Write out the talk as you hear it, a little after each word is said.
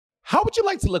How would you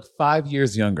like to look 5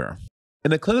 years younger?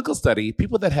 In a clinical study,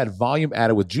 people that had volume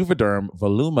added with Juvederm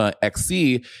Voluma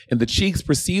XC in the cheeks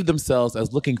perceived themselves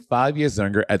as looking 5 years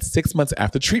younger at 6 months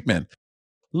after treatment.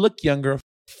 Look younger,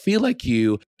 feel like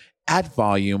you, add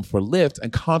volume for lift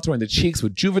and contour in the cheeks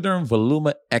with Juvederm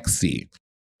Voluma XC.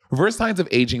 Reverse signs of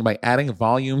aging by adding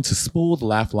volume to smooth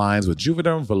laugh lines with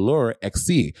Juvederm Volure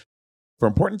XC. For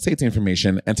important safety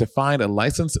information and to find a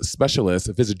licensed specialist,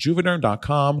 visit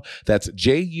juvederm.com. That's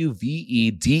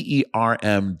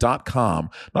JUVEDERM.com.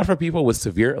 Not for people with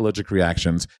severe allergic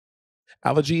reactions,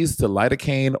 allergies to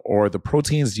lidocaine, or the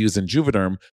proteins used in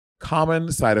Juvederm.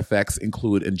 Common side effects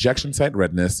include injection site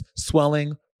redness,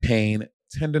 swelling, pain,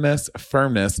 tenderness,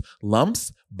 firmness,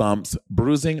 lumps, bumps,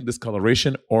 bruising,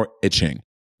 discoloration, or itching.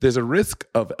 There's a risk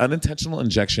of unintentional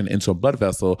injection into a blood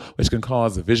vessel, which can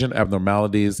cause vision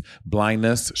abnormalities,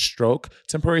 blindness, stroke,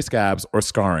 temporary scabs, or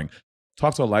scarring.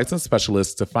 Talk to a licensed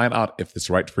specialist to find out if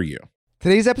it's right for you.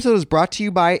 Today's episode is brought to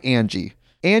you by Angie.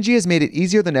 Angie has made it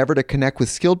easier than ever to connect with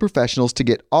skilled professionals to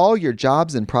get all your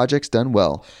jobs and projects done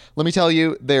well. Let me tell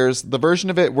you, there's the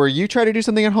version of it where you try to do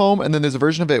something at home, and then there's a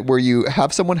version of it where you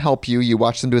have someone help you, you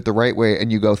watch them do it the right way,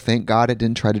 and you go, thank God I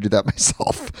didn't try to do that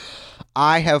myself.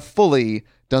 I have fully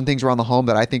done things around the home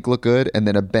that I think look good, and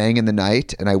then a bang in the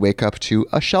night, and I wake up to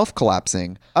a shelf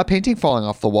collapsing, a painting falling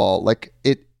off the wall.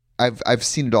 I've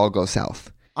seen it all go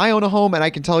south. I own a home, and I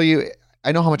can tell you,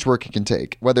 I know how much work it can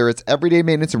take. Whether it's everyday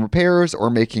maintenance and repairs or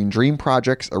making dream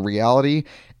projects a reality,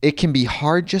 it can be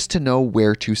hard just to know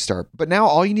where to start. But now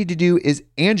all you need to do is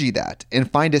Angie that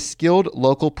and find a skilled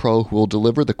local pro who will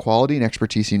deliver the quality and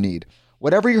expertise you need.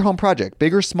 Whatever your home project,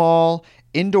 big or small,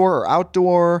 indoor or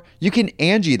outdoor, you can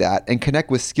Angie that and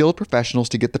connect with skilled professionals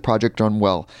to get the project done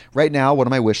well. Right now, one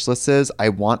of my wish lists is I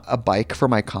want a bike for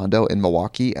my condo in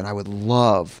Milwaukee, and I would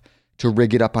love to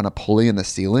rig it up on a pulley in the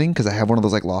ceiling because I have one of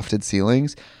those like lofted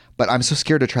ceilings, but I'm so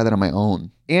scared to try that on my own.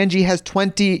 Angie has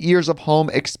 20 years of home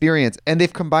experience, and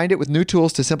they've combined it with new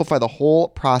tools to simplify the whole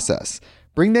process.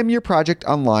 Bring them your project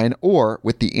online or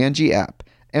with the Angie app.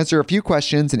 Answer a few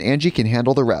questions and Angie can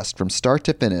handle the rest from start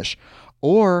to finish,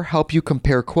 or help you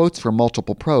compare quotes from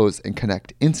multiple pros and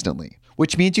connect instantly,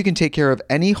 which means you can take care of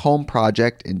any home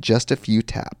project in just a few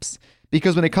taps.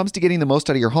 Because when it comes to getting the most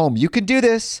out of your home, you can do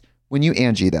this when you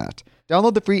Angie that.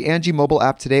 Download the free Angie mobile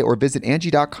app today or visit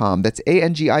Angie.com. That's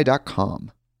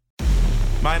ANGI.com.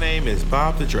 My name is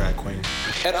Bob the Drag Queen.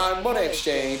 And I'm Money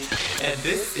Exchange. And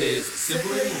this is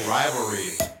Sibling Rivalry.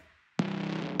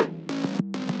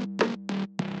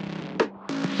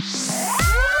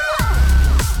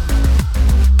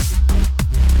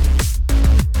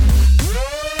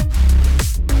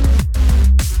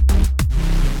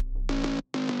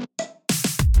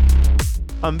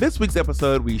 On this week's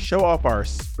episode, we show off our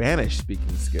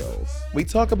Spanish-speaking skills. We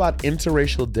talk about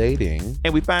interracial dating.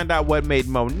 And we find out what made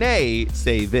Monet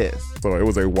say this. So it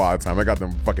was a wild time. I got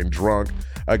them fucking drunk.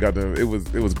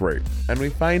 It was great. And we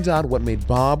find out what made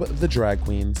Bob the drag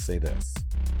queen say this.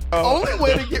 Only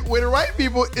way to get rid of white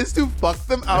people is to fuck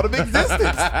them out of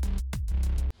existence.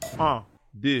 1,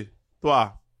 2, 3.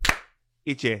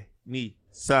 Ich, ni,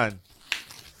 son.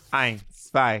 1, 2,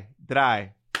 3.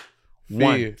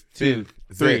 1, 2,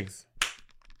 3.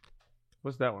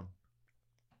 What's that one?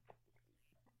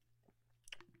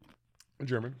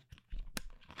 German.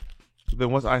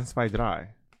 Then what's 1, 2, 3?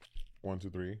 1, 2,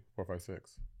 3, 4, 5,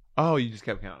 6. Oh, you just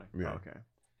kept counting. Yeah. Oh, okay.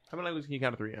 How many languages can you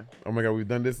count to 3 in? Oh my God, we've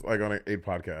done this like on 8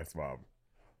 podcasts, Bob.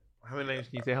 How many languages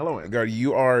can you say hello in? God,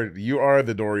 you are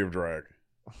the Dory of drag.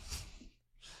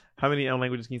 How many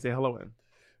languages can you say hello in?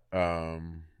 I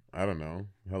don't know.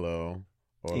 Hello.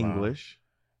 Hola. English.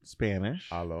 Spanish.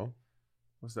 Hello.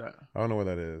 What's that? I don't know what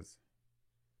that is.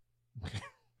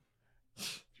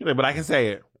 But I can say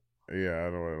it. Yeah, I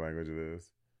don't know what language it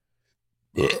is.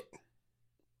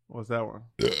 What's that one?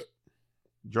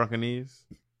 Drunkenese.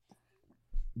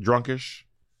 Drunkish.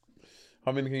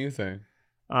 How many can you say?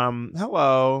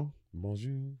 Hello.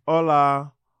 Bonjour.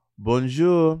 Hola.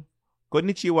 Bonjour.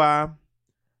 Konnichiwa.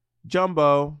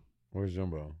 Jumbo. Where's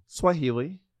Jumbo?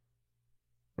 Swahili.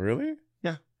 Really?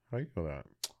 Yeah. How you know that?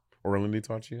 Orlindy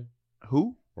taught you?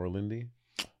 Who? Orlindy?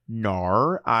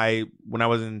 Nar. When I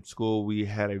was in school, we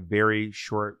had a very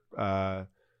short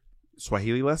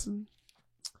Swahili lesson.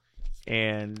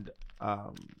 And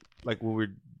like when we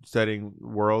were studying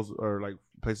worlds or like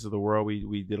places of the world,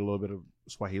 we did a little bit of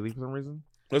Swahili for some reason.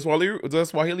 Does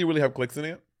Swahili really have clicks in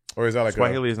it? Or is that like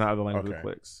Swahili is not the language with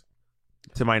clicks.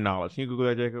 To my knowledge. Can you Google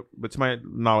that, Jacob? But to my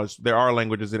knowledge, there are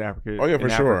languages in Africa. Oh, yeah, for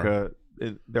sure.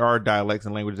 There are dialects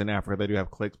and languages in Africa that do have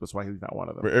clicks, but Swahili is not one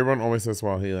of them. But everyone always says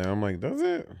Swahili. I'm like, does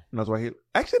it? No, Swahili.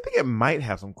 Actually, I think it might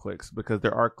have some clicks because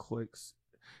there are clicks.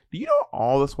 Do you know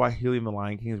all the Swahili in The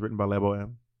Lion King is written by Lebo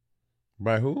M?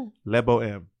 By who? Lebo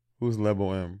M. Who's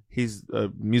Lebo M? He's a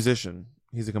musician.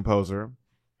 He's a composer.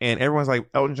 And everyone's like,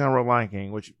 Elton John wrote Lion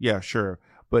King, which, yeah, sure.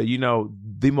 But you know,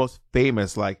 the most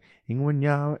famous, like, Elton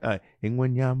John didn't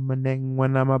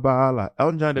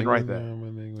write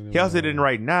that. He also didn't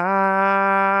write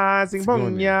Na Sing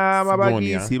Ponya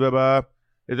Mabaki Sibaba.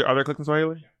 Are there clicks in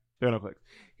Swahili? There are no clicks.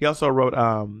 He also wrote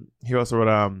what's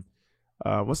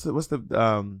the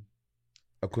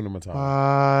Hakuna Matata.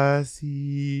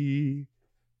 Pasi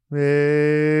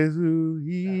Mezuia.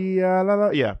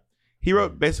 Yeah. He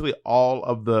wrote basically all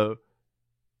of the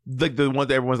ones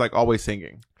that everyone's like always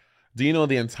singing. Do you know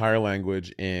the entire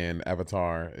language in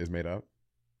Avatar is made up?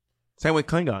 Same with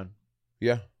Klingon.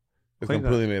 Yeah. It's Klingon.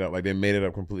 completely made up. Like they made it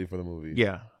up completely for the movie.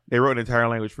 Yeah. They wrote an entire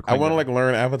language for Klingon. I want to like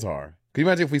learn Avatar. Can you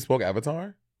imagine if we spoke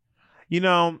Avatar? You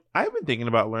know, I've been thinking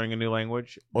about learning a new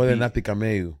language. Ole natu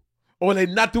kameu. Ole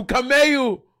natu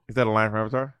kameu. Is that a line from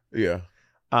Avatar? Yeah.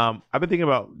 I've been thinking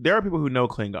about, there are people who know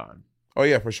Klingon. Oh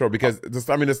yeah, for sure. Because the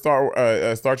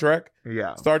Star Trek.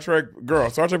 Yeah. Star Trek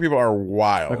people are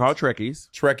wild. They're called Trekkies.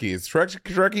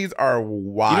 Trekkies are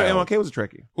wild. You know, MLK was a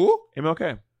Trekkie. Who?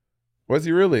 MLK. Was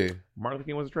he really? Martin Luther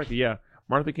King was a Trekkie. Yeah.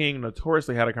 Martin Luther King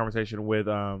notoriously had a conversation with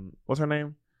what's her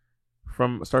name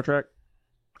from Star Trek?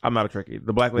 I'm not a Trekkie.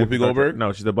 The black lady. Whoopi Goldberg?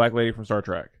 No, she's the black lady from Star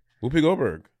Trek. Whoopi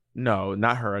Goldberg. No,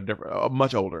 not her. A different,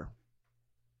 much older.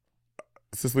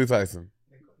 Cicely Tyson.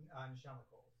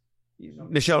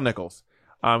 Nichelle Nichols.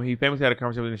 He famously had a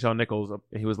conversation with Nichelle Nichols.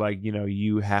 And he was like, you know,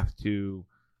 you have to,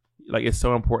 like, it's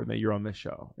so important that you're on this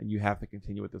show and you have to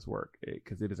continue with this work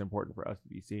because it is important for us to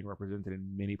be seen, represented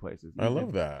in many places. I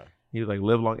love that. He was like,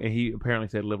 live long, and he apparently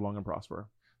said, live long and prosper.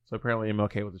 So apparently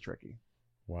MLK was a Trekkie.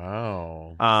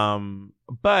 Wow.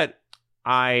 But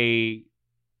I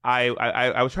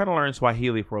was trying to learn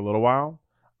Swahili for a little while.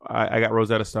 I got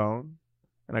Rosetta Stone,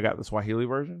 and I got the Swahili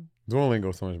version. Duolingo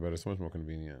is so much better, so much more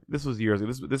convenient. This was years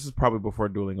ago. This is probably before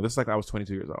Duolingo. This is like I was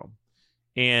 22 years old.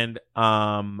 And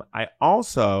I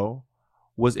also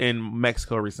was in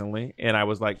Mexico recently, and I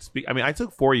was like, I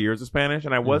took 4 years of Spanish,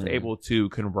 and I was able to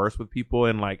converse with people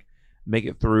and like make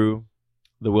it through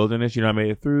the wilderness. You know, I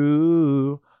made it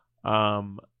through.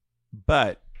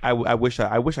 But I wish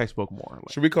I spoke more.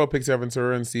 Should we call Pixie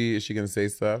Aventura and see if she can say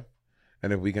stuff,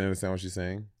 and if we can understand what she's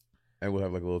saying, and we'll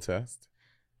have like a little test.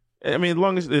 I mean, as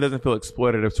long as it doesn't feel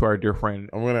exploitative to our dear friend.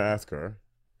 I'm gonna ask her.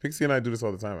 Pixie and I do this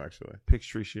all the time, actually.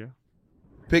 Patricia.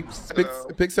 Pixie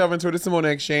Aventura, this is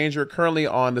Monet Exchange. You're currently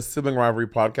on the Sibling Rivalry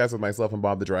podcast with myself and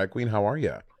Bob the Drag Queen. How are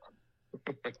you?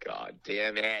 God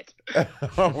damn it.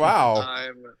 Oh, wow.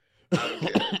 I'm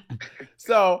good.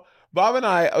 So Bob and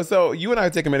I, so you and I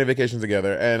have taken many vacations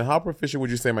together, and how proficient would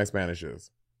you say my Spanish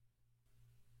is?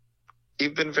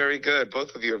 You've been very good.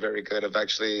 Both of you are very good. I've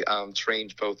actually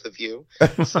trained both of you.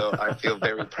 So I feel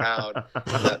very proud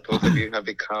that both of you have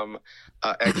become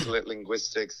excellent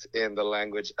linguistics in the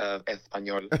language of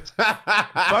Espanol.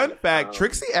 Fun fact,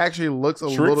 Trixie actually looks a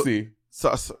Trixie. little... did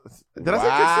I say Trixie?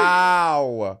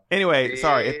 Wow. Anyway,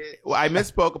 sorry. I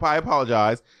misspoke. I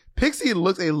apologize. Pixie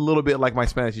looks a little bit like my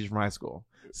Spanish teacher from high school.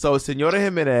 So, Senora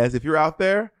Jimenez, if you're out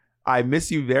there, I miss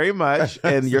you very much,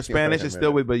 and your Spanish is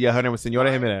still with, but yeah, her name was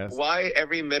Senora Jimenez. Why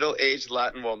every middle-aged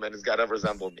Latin woman has got to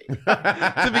resemble me?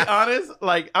 To be honest,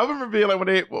 like, I remember being like,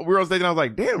 when we were on stage, and I was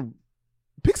like, damn,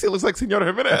 Pixie looks like Senora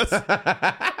Jimenez.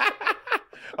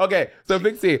 Okay, so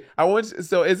Pixie,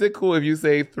 so is it cool if you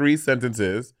say 3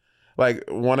 sentences, like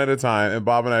one at a time, and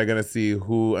Bob and I are going to see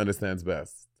who understands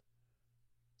best?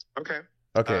 Okay.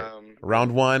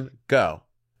 Round 1, go.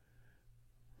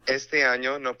 Este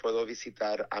año no puedo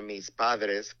visitar a mis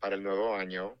padres para el nuevo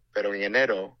año, pero en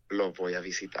enero lo voy a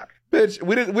visitar. Bitch,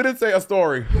 we didn't say a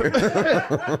story.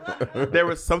 There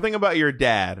was something about your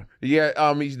dad. Yeah,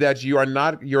 that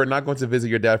you're not going to visit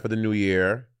your dad for the new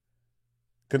year.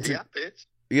 Yeah, bitch.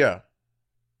 Yeah.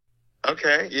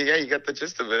 Okay. Yeah, you got the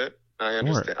gist of it. I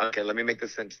understand. Okay, let me make the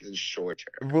sentence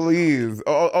shorter. Please.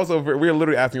 Also, we're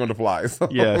literally asking on the fly. So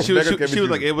yeah, she was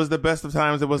like, it was the best of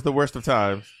times, it was the worst of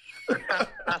times.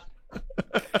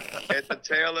 It's a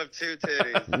tale of two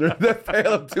titties. The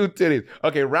tale of two titties.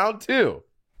 Okay, round 2.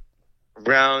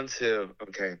 Round 2.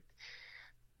 Okay.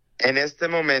 En este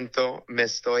momento me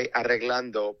estoy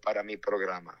arreglando para mi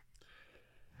programa.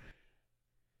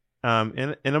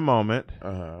 In a moment.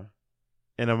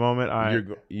 In a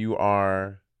moment, you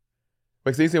are.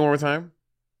 Wait, can you say it one more time?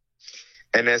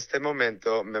 En este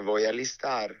momento me voy a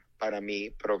alistar para mi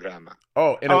programa.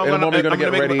 Oh, in a moment you're gonna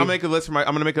get ready. I'm gonna get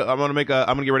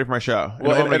ready for my show.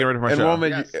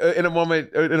 In a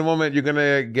moment you're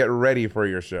gonna get ready for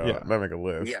your show. Yeah. Let me make a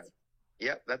list.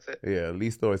 Yeah, that's it. Yeah,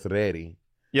 listo es ready.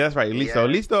 Yeah, that's right.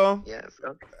 Listo. Yes. Listo. Yes.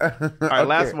 Okay. All right,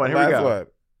 last one. Here we go. One.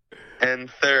 And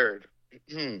third.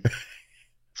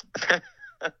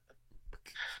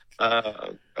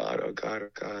 Oh God. Oh God. Oh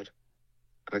God.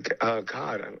 Okay. Oh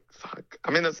God. Fuck.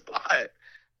 I'm in a spot.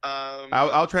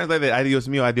 I'll translate it. Adios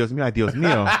mío. Adios mío. Adios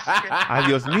mío.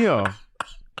 Adios mío.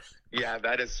 Yeah,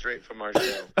 that is straight from our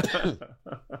show.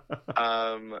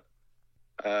 Hold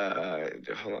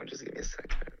on, just give me a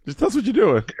second. Just tell us what you're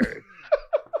doing.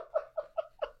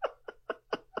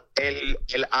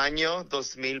 El año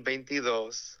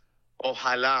 2022,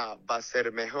 ojalá va a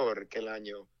ser mejor que el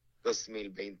año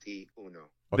 2021.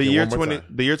 The year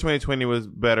 2020 was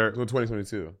better.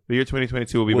 2022. The year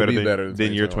 2022 will be better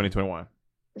than year 2021.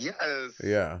 Yes.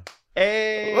 Yeah.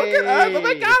 Hey, Look at us. Oh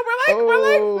my God. We're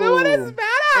like, what is better?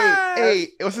 Hey,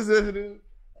 what's this dude?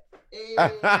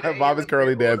 Bob is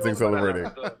currently dancing,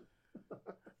 celebrating.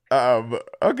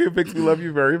 Okay, Vix, we love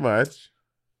you very much.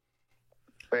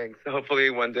 Thanks. Hopefully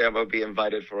one day I'm going to be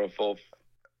invited for a full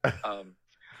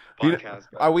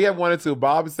podcast. We have one or two.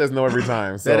 Bob says no every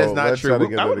time. So That is not true.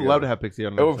 I would to love to have Pixie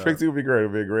on the Oh, show. Pixie would be great. It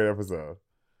would be a great episode.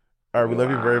 All right, we love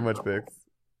you very much, Pix.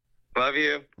 Love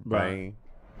you. Bye.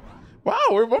 Wow,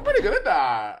 we're pretty good at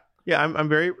that. Yeah, I'm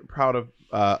very proud of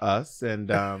us,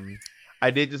 and I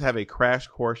did just have a crash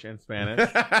course in Spanish.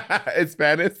 In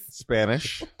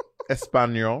Spanish,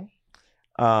 Espanol.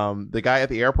 The guy at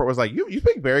the airport was like, "You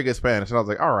speak very good Spanish," and I was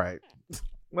like, "All right,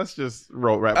 let's just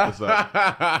wrap this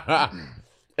up."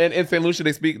 And in St. Lucia,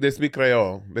 they speak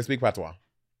Creole. They speak Patois.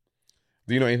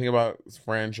 Do you know anything about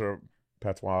French or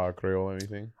Patois, Creole, or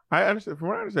anything? I understand. From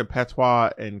what I understand, Patois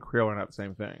and Creole are not the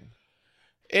same thing.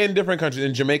 In different countries.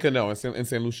 In Jamaica, no. In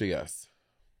St. Lucia, yes.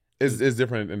 It's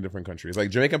different in different countries. Like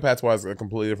Jamaican Patois is a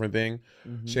completely different thing.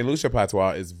 Mm-hmm. St. Lucia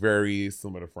Patois is very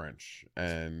similar to French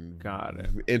and Got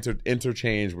it.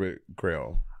 Interchange with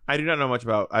Creole. I do not know much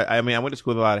about. I mean, I went to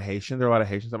school with a lot of Haitians. There are a lot of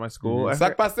Haitians at my school.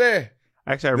 Sac passe.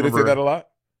 Actually, I Did remember. they say that a lot?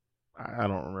 I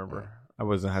don't remember. I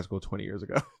was in high school 20 years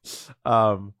ago.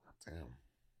 Damn.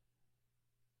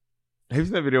 Have you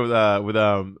seen that video with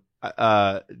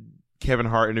Kevin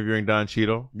Hart interviewing Don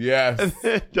Cheadle? Yes. And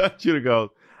then Don Cheadle goes,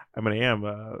 "I mean, I am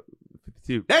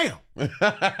 52. Damn.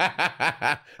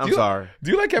 I'm sorry.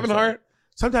 Do you like Kevin Hart?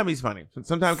 Sometimes he's funny.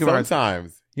 Sometimes Kevin Hart.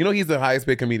 Sometimes. You know he's the highest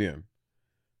paid comedian.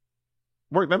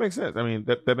 Work. That makes sense. I mean,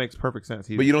 that makes perfect sense.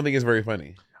 But you don't think it's very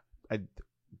funny?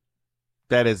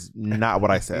 That is not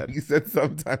what I said. You said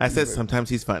sometimes. I said sometimes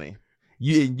he's funny.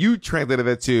 You translated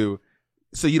it to,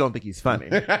 so you don't think he's funny.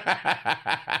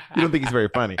 You don't think he's very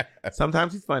funny.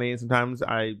 Sometimes he's funny, and sometimes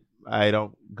I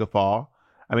don't guffaw.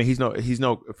 I mean, he's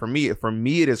no. For me,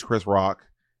 it is Chris Rock,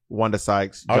 Wanda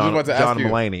Sykes, John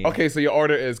Mulaney. Okay, so your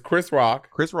order is Chris Rock,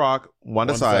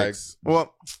 Wanda Sykes.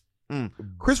 Well,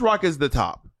 Chris Rock is the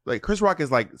top. Like Chris Rock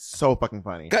is like so fucking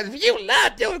funny. Cause you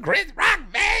love doing Chris Rock,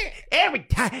 man. Every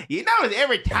time, you notice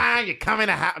every time you come in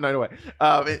the house, no way.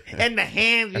 And the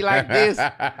hands be like this.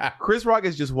 Chris Rock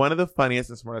is just one of the funniest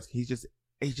and smartest. He's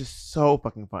just so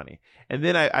fucking funny. And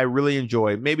then I really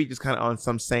enjoy, maybe just kind of on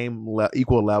some same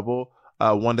equal level,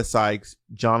 Wanda Sykes,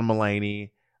 John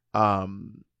Mulaney,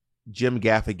 Jim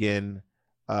Gaffigan.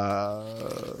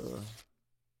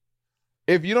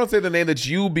 If you don't say the name that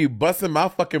you be busting my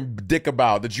fucking dick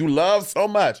about, that you love so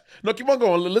much. No, keep on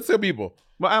going. Let's tell people.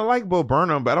 Well, I like Bo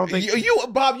Burnham, but I don't think...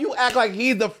 Bob, you act like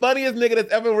he's the funniest nigga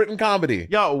that's ever written comedy.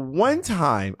 Y'all, one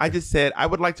time, I just said, I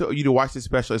would like you to watch this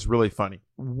special. It's really funny.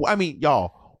 I mean,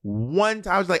 y'all, one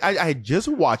time, I was like, I had just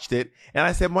watched it, and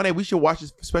I said, Monet, we should watch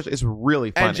this special. It's really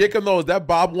funny. And Jacob knows that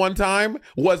Bob one time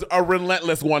was a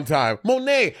relentless one time.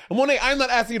 Monet, I'm not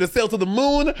asking you to sail to the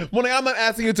moon. Monet, I'm not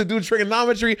asking you to do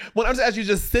trigonometry. Monet, I'm just asking you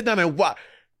to just sit down and watch.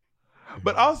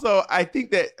 But also, I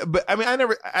think that, but I mean,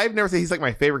 I've never said he's like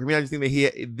my favorite comedian. I just think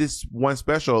that this one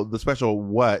special, the special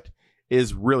What,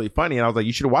 is really funny. And I was like,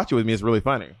 you should watch it with me. It's really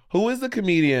funny. Who is the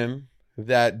comedian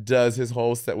that does his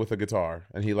whole set with a guitar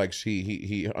and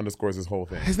he underscores his whole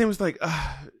thing? His name was like,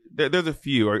 there's a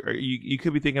few. Or you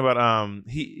could be thinking about,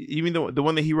 you mean the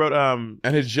one that he wrote, and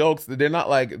his jokes, they're not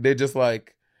like, they're just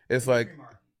like, it's like,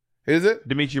 is it?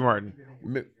 Dimitri Martin.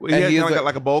 He has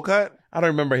like a bowl cut? I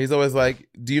don't remember. He's always like,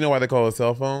 do you know why they call it a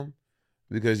cell phone?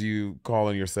 Because you call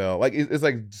in your cell. Like, it's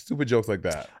like stupid jokes like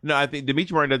that. No, I think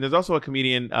Dimitri Martin does. There's also a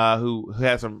comedian who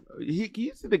has some, he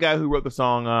used to be the guy who wrote the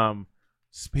song,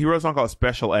 he wrote a song called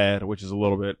Special Ed, which is a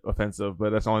little bit offensive, but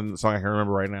that's the only song I can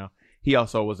remember right now. He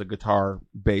also was a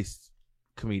guitar-based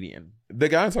comedian. The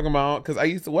guy I'm talking about, because I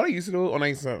used to do when I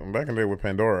used to, back in the day with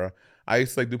Pandora, I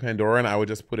used to like do Pandora and I would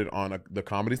just put it on the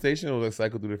comedy station. It would like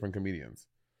cycle through different comedians.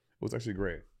 It was actually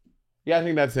great. Yeah, I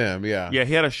think that's him. Yeah. Yeah,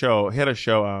 he had a show.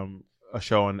 On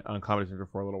Comedy Central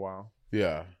for a little while.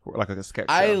 Yeah. like a sketch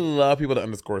I show. love people that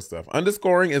underscore stuff.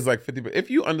 Underscoring is like 50. If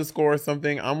you underscore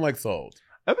something, I'm like sold.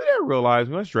 I think I realized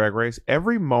when it's Drag Race,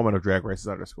 every moment of Drag Race is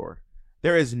underscored.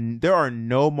 There are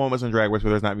no moments on Drag Race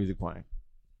where there's not music playing.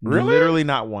 Really? Literally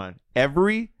not one.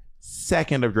 Every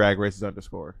second of Drag Race is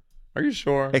underscored. Are you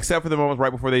sure? Except for the moments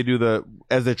right before they do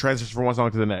as they transition from one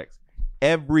song to the next.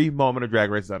 Every moment of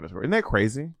Drag Race is underscored. Isn't that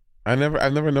crazy? I've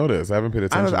never noticed. I haven't paid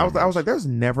attention. I was like, there's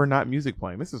never not music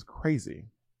playing. This is crazy.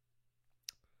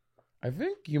 I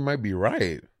think you might be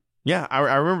right. Yeah,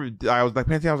 I remember I was like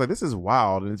paying attention. I was like, this is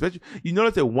wild. And especially you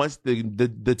notice that once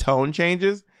the tone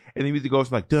changes and the music goes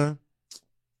from like dun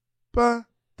ba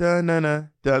dun na na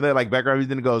dun, that like background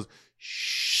music, and it goes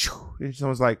shoo, and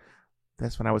someone's like,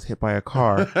 that's when I was hit by a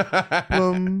car.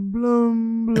 Blum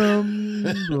blum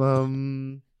blum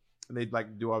blum. And they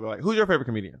like do all the like, who's your favorite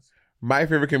comedians? My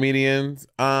favorite comedians.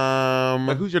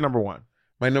 Like, who's your number one?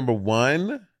 My number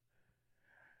one.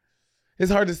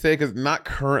 It's hard to say because not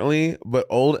currently, but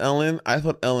old Ellen. I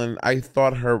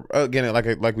thought her again,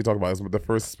 like we talked about this, but the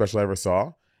first special I ever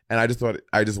saw, and I just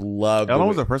loved. Ellen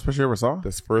was the first special you ever saw.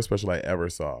 This first special I ever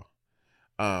saw.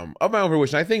 Of my own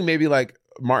fruition, I think maybe like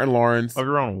Martin Lawrence. Of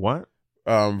your own what?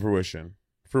 Fruition,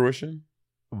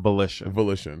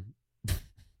 volition,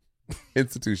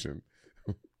 institution.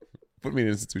 Put me in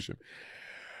an institution.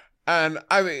 And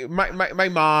I mean, my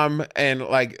mom and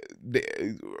like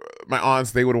my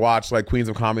aunts, they would watch like Queens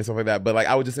of Comedy and stuff like that. But like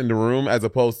I was just in the room as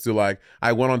opposed to like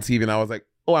I went on TV and I was like,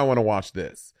 oh, I want to watch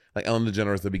this. Like Ellen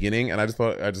DeGeneres at the beginning, and I just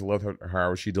loved her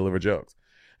how she delivered jokes.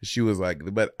 She was like,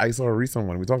 but I saw a recent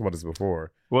one. We talked about this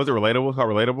before. Was it relatable? How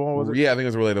relatable was it? Yeah, I think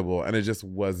it was relatable, and it just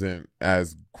wasn't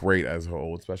as great as her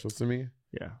old specials to me.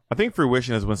 Yeah, I think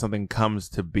fruition is when something comes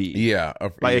to be. Yeah,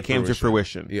 like it came to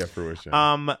fruition. Yeah, fruition.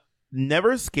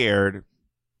 Never Scared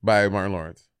by Martin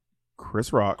Lawrence.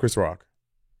 Chris Rock.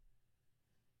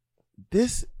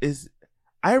 This is,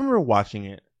 I remember watching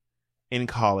it in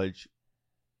college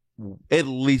at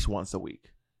least once a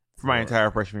week for my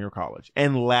entire freshman year of college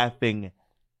and laughing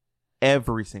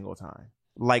every single time,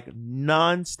 like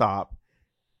nonstop.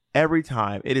 Every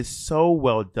time. It is so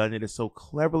well done. It is so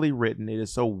cleverly written. It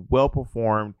is so well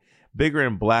performed. Bigger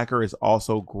and Blacker is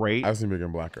also great. I've seen Bigger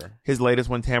and Blacker. His latest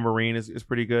one, Tambourine, is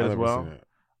pretty good as well.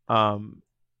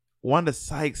 Wanda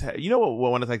Sykes, you know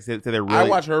what Wanda Sykes said? Really, I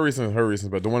watched her recent,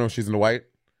 but the one where she's in the white.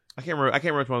 I can't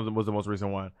remember which one was the most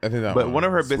recent one. I think that. But one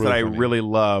of her bits really that I funny. really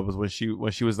loved was when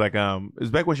she was like, it was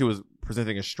back when she was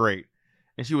presenting as straight.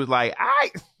 And she was like,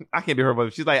 I can't do her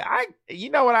voice. She's like, you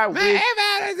know what I wish?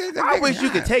 I wish you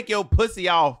could take your pussy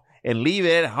off and leave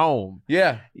it at home.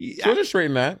 Yeah. She wasn't straight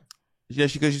in that. Yeah,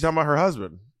 because she's talking about her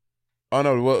husband. Oh,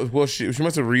 no. Well, she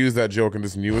must have reused that joke in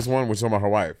this newest one, which is talking about her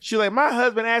wife. She's like, my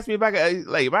husband asked me if I could,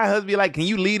 like, my husband be like, can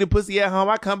you leave the pussy at home?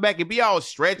 I come back and be all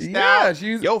stretched out.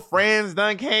 Your friends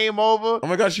done came over. Oh,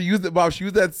 my God. She used it, Bob. She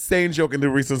used that same joke in the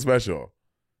recent special.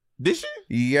 Did she?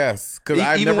 Yes, because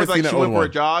I've even never with, seen like, that she went old for one. a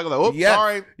jog. Like, oops,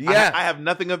 sorry. Yeah. I have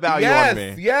nothing of value on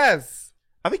me. Yes.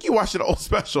 I think you watched an old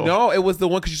special. No, it was the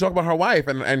one because she talked about her wife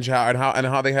and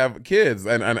how they have kids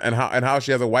and how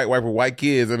she has a white wife with white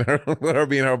kids and her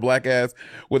being her black ass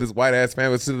with his white ass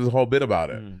family. So there's a whole bit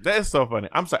about it. That is so funny.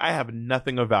 I'm sorry, I have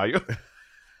nothing of value.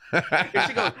 And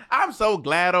she goes, I'm so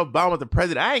glad Obama's the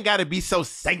president. I ain't got to be so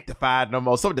sanctified no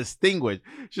more, so distinguished.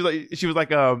 She's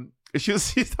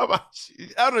talking about.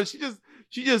 I don't know.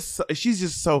 She's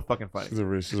just so fucking funny.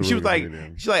 She was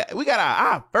like, we got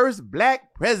our first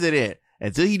black president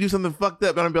until he do something fucked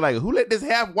up. And I'll be like, who let this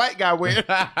half white guy win? And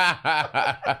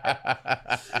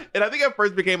I think I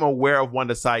first became aware of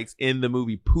Wanda Sykes in the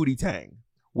movie Pootie Tang,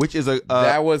 which is a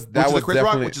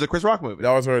Chris Rock movie.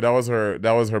 That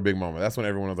was her big moment. That's when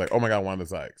everyone was like, oh my God, Wanda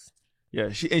Sykes. Yeah,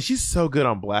 she's so good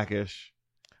on Blackish.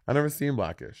 I've never seen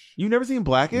Blackish. You've never seen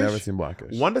Blackish? Never seen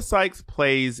Blackish. Wanda Sykes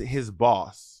plays his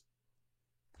boss,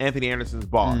 Anthony Anderson's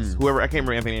boss. Whoever, I can't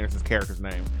remember Anthony Anderson's character's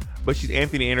name, but she's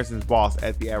Anthony Anderson's boss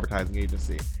at the advertising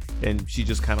agency, and she's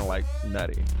just kind of like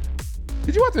nutty.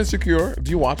 Did you watch Insecure? Do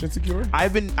you watch Insecure?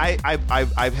 I've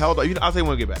held. I'll say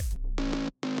when we get back.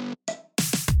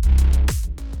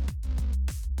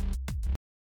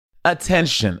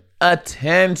 Attention. Do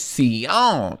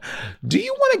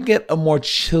you want to get a more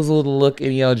chiseled look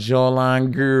in your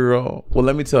jawline, girl? Well,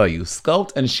 let me tell you,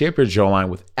 sculpt and shape your jawline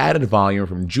with added volume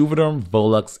from Juvederm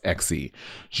Volux XC.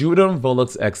 Juvederm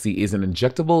Volux XC is an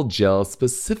injectable gel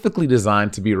specifically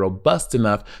designed to be robust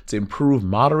enough to improve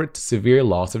moderate to severe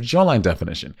loss of jawline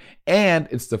definition. And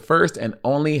it's the first and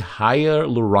only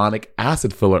hyaluronic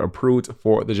acid filler approved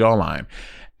for the jawline.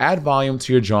 Add volume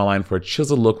to your jawline for a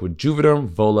chiseled look with Juvederm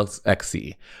Volux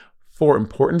XC. For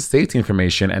important safety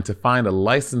information and to find a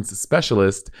licensed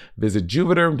specialist, visit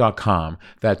Juvederm.com.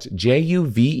 That's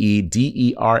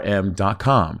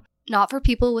Juvederm.com. Not for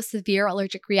people with severe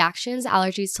allergic reactions,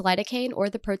 allergies to lidocaine,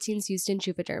 or the proteins used in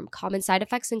Juvederm. Common side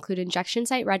effects include injection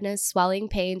site redness, swelling,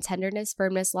 pain, tenderness,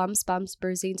 firmness, lumps, bumps,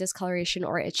 bruising, discoloration,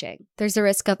 or itching. There's a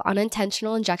risk of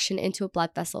unintentional injection into a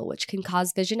blood vessel, which can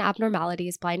cause vision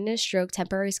abnormalities, blindness, stroke,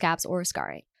 temporary scabs, or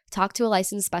scarring. Talk to a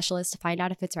licensed specialist to find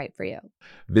out if it's right for you.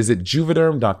 Visit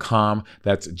Juvederm.com.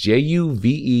 That's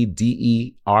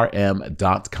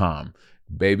Juvederm.com.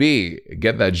 Baby,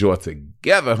 get that jaw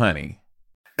together, honey.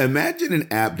 Imagine an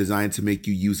app designed to make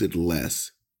you use it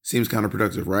less. Seems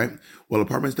counterproductive, right? Well,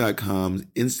 Apartments.com's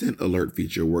instant alert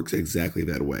feature works exactly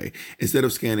that way. Instead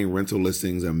of scanning rental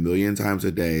listings a million times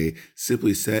a day,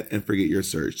 simply set and forget your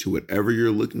search to whatever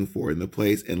you're looking for in the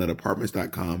place and let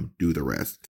Apartments.com do the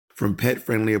rest. From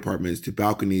pet-friendly apartments to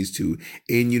balconies to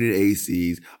in-unit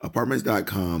ACs,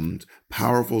 Apartments.com's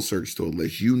powerful search tool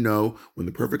lets you know when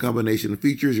the perfect combination of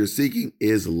features you're seeking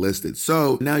is listed.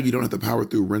 So now you don't have to power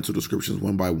through rental descriptions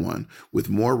one by one. With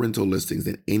more rental listings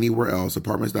than anywhere else,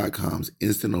 Apartments.com's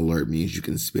instant alert means you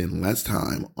can spend less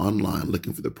time online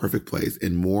looking for the perfect place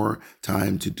and more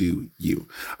time to do you.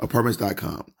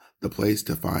 Apartments.com, the place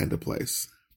to find a place.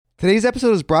 Today's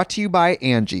episode is brought to you by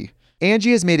Angie.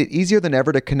 Angie has made it easier than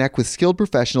ever to connect with skilled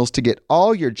professionals to get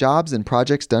all your jobs and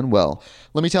projects done well.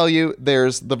 Let me tell you,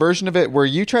 there's the version of it where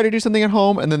you try to do something at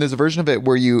home, and then there's a version of it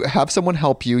where you have someone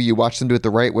help you, you watch them do it the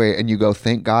right way, and you go,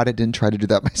 thank God I didn't try to do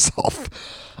that myself.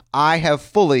 I have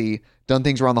fully done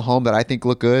things around the home that I think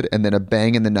look good, and then a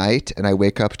bang in the night, and I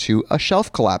wake up to a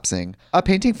shelf collapsing, a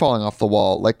painting falling off the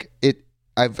wall.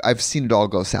 I've seen it all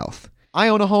go south. I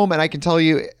own a home, and I can tell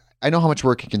you, I know how much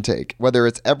work it can take. Whether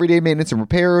it's everyday maintenance and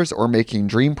repairs or making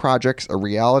dream projects a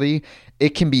reality, it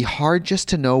can be hard just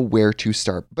to know where to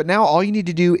start. But now all you need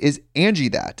to do is Angie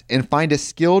that and find a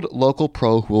skilled local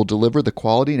pro who will deliver the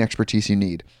quality and expertise you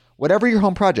need. Whatever your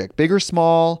home project, big or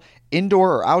small,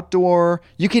 indoor or outdoor,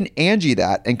 you can Angie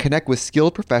that and connect with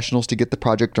skilled professionals to get the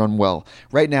project done well.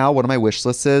 Right now, one of my wish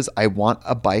lists is I want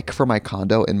a bike for my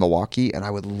condo in Milwaukee, and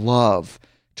I would love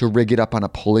to rig it up on a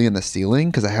pulley in the ceiling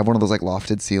because I have one of those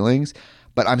lofted ceilings,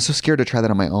 but I'm so scared to try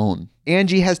that on my own.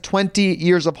 Angie has 20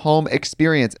 years of home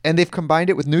experience, and they've combined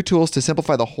it with new tools to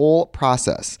simplify the whole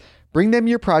process. Bring them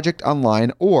your project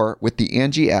online or with the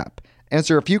Angie app.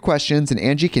 Answer a few questions and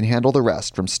Angie can handle the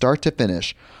rest from start to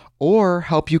finish, or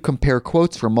help you compare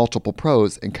quotes from multiple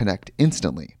pros and connect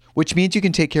instantly, which means you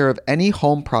can take care of any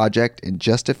home project in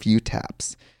just a few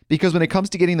taps. Because when it comes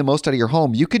to getting the most out of your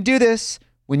home, you can do this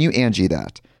when you Angie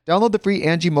that. Download the free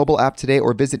Angie mobile app today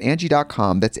or visit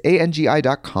Angie.com. That's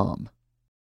ANGI.com.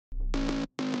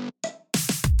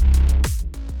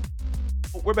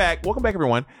 We're back. Welcome back,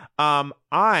 everyone.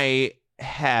 I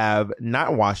have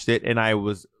not watched it, and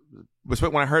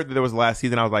when I heard that there was the last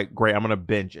season, I was like, great, I'm going to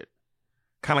binge it.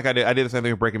 Kind of like I did the same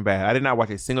thing with Breaking Bad. I did not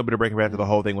watch a single bit of Breaking Bad until the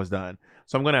whole thing was done.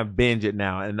 So I'm going to binge it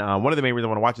now. And one of the main reasons I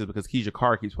want to watch it is because Keisha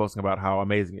Carr keeps posting about how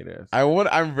amazing it is.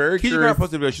 I'm very Keisha curious. Carr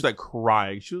posted a video. She's like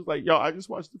crying. She was like, yo, I just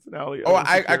watched the finale. Oh,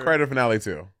 I cried at the finale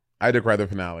too. I did cry at the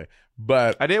finale.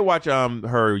 But I did watch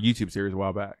her YouTube series a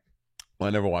while back. Well,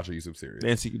 I never watched a YouTube series.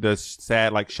 The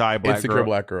sad, shy black Insecure girl.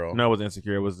 black girl. No, it was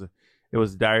Insecure. It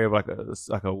was Diary of like a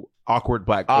awkward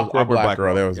black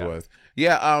girl. There was.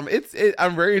 Yeah. I'm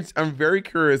very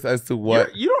curious as to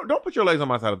what you don't put your legs on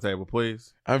my side of the table,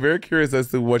 please. I'm very curious as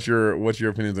to what your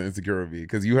opinions on Insecure would be,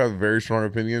 because you have very strong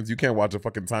opinions. You can't watch a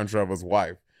fucking time traveler's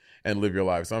wife and live your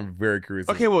life. So I'm very curious.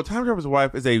 Okay, well, Time Traveler's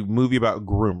Wife is a movie about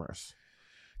groomers.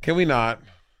 Can we not?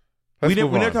 We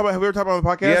never talked about. Have we ever talked about it on the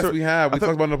podcast? Yes, we have. We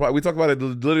talked about it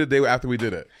literally the day after we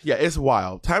did it. Yeah, it's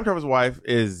wild. Time Traveler's Wife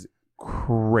is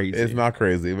crazy. It's not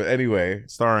crazy, but anyway,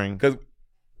 starring because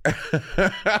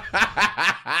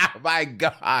my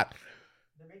God,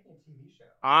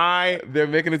 they're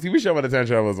making a TV show about the Time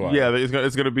Traveler's Wife. Yeah,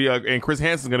 it's gonna be and Chris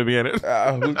Hansen's gonna be in it.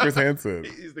 Who's Chris Hansen?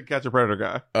 He's the Catcher Predator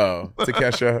guy. Oh,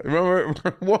 Takesha. Remember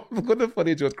what the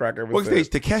funny George Cracker was? What stage?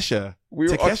 Takesha.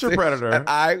 Takesha Predator. And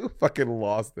I fucking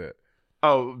lost it.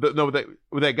 Oh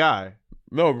with that guy.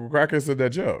 No, Cracker said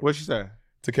that joke. What'd she say?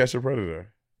 Takesha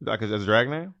Predator. That's a drag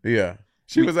name? Yeah.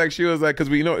 She was like, because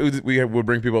we would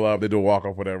bring people up, they do a walk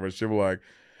off, whatever. She was like,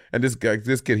 and this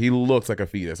kid, he looks like a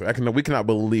fetus. We cannot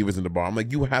believe it's in the bar. I'm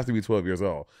like, you have to be 12 years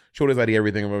old. Showed us ID,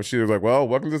 everything. And she was like, well,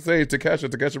 welcome to stage,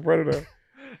 Takesha Predator.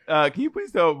 Can you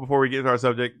please tell, before we get into our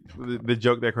subject, the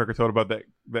joke that Cracker told about that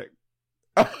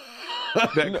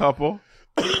couple?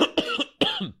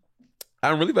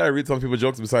 I'm really bad at reading some people's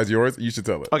jokes besides yours. You should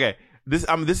tell it. Okay. This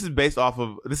is based off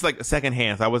of, this is like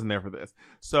secondhand, so I wasn't there for this.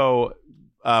 So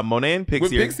Monet and Pixie.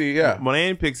 With Pixie, yeah. Monet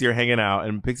and Pixie are hanging out,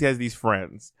 and Pixie has these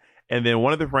friends, and then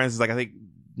one of the friends is like I think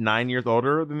 9 years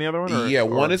older than the other one.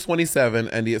 One is 27,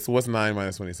 and so what's 9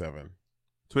 minus 27?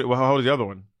 Well, how old is the other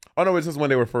one? Oh no, it's just when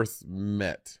they were first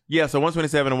met. Yeah, so one's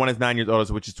 27 and one is 9 years older,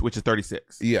 so which is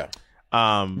 36. Yeah.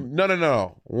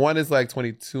 No. One is like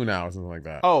 22 now or something like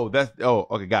that.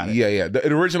 Okay, got it. Yeah. The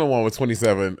original one was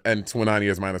 27 and 9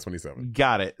 years minus 27.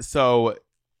 Got it. So,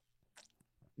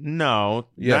 no.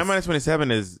 Yes. 9 minus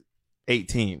 27 is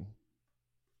 18.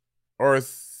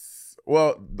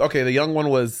 Okay, the young one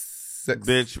was 6.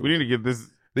 Bitch, we need to get this.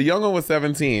 The young one was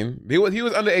 17. He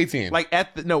was under 18. Like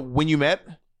when you met?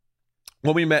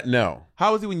 When we met, no.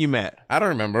 How was he when you met? I don't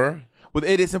remember. Well,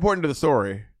 it's important to the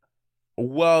story.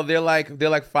 Well, they're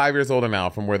like 5 years older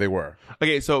now from where they were.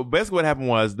 Okay, so basically what happened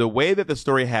was the way that the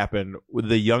story happened,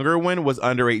 the younger one was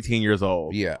under 18 years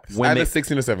old. Yeah. Either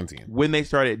 16 or 17. When they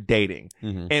started dating.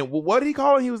 Mm-hmm. And what did he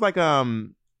call it? He was like, there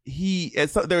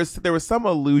was some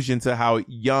allusion to how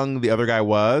young the other guy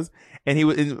was. And he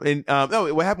was,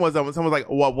 what happened was someone was like,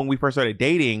 well, when we first started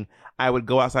dating, I would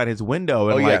go outside his window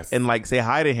and say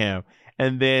hi to him.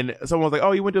 And then someone was like,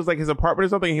 oh, you went to his apartment or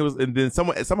something. And then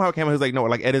somehow came and he was like, no,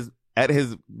 like at his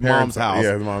mom's house.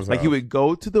 Yeah, his mom's like house. he would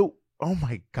go to oh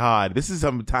my God, this is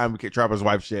some time Trapper's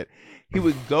wife shit. He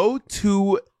would go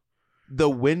to the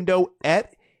window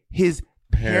at his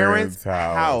parents'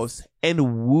 house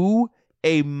and woo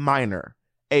a minor.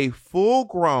 A full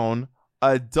grown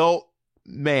adult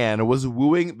man was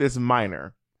wooing this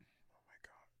minor.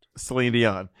 Celine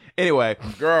Dion. Anyway,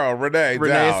 girl, Renee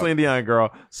and Celine Dion,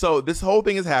 girl. So this whole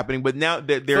thing is happening, but now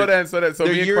they're so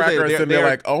me and Cracker are sitting there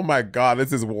like, oh my God,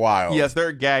 this is wild. Yes,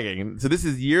 they're gagging. So this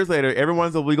is years later.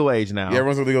 Everyone's of legal age now. Yeah,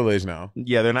 everyone's of legal age now.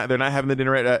 Yeah, they're not having the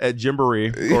dinner at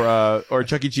Gymboree or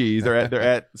Chuck E. Cheese. They're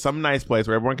at some nice place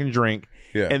where everyone can drink.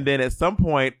 Yeah. And then at some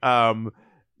point,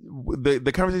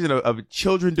 the conversation of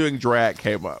children doing drag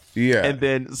came up. Yeah. And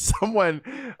then someone,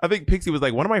 I think Pixie was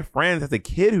like, one of my friends has a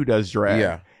kid who does drag.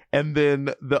 Yeah. And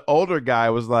then the older guy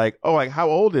was like, oh, like, how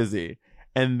old is he?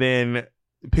 And then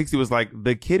Pixie was like,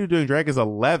 the kid who's doing drag is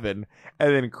 11.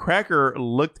 And then Cracker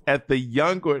looked at the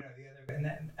young one.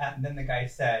 And then the guy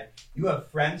said, you have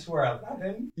friends who are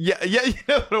 11? Yeah, you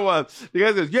know what it was. The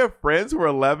guy says, you have friends who are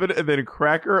 11? And then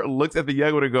Cracker looks at the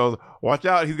young one and goes, watch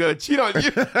out, he's going to cheat on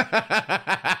you.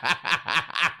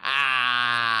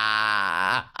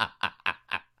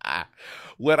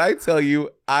 When I tell you,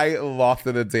 I lost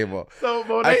at the table. So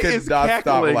Monet is cackling.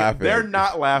 Stop laughing. They're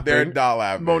not laughing. They're not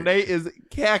laughing. Monet is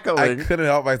cackling. I couldn't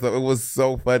help myself. It was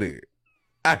so funny.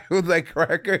 I was like,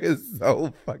 Cracker is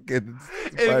so fucking funny.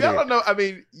 And if y'all don't know, I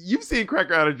mean, you've seen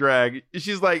Cracker out of drag.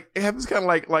 She's like, it happens kind of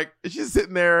like she's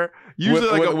sitting there, usually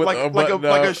like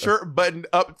a shirt buttoned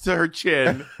up to her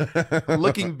chin,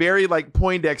 looking very like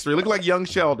Poindexter, looking like young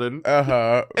Sheldon.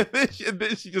 And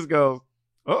then she just goes,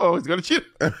 "Uh-oh, he's gonna cheat."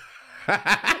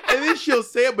 And then she'll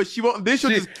say it, but she won't. Then she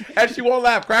won't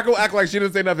laugh. Cracker will act like she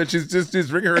didn't say nothing. She's just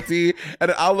drinking her tea, and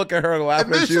then I'll look at her and laugh.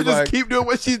 And then she'll just keep doing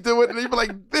what she's doing, and you'll be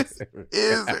like, "This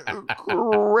is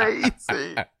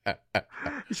crazy."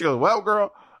 She goes, "Well,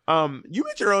 girl, you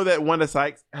mentioned earlier that Wanda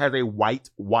Sykes has a white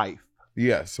wife."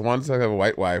 Yes, Wanda Sykes has a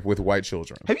white wife with white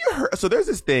children. Have you heard? So there's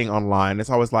this thing online.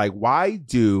 It's always like, why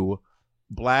do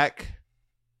black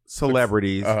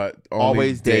celebrities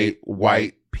always date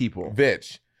white people?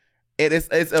 Bitch.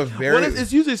 It's a very.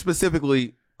 It's usually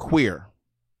specifically queer.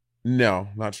 No,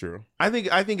 not true. I think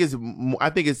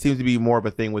it seems to be more of a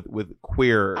thing with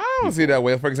queer. I don't see it that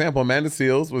way. For example, Amanda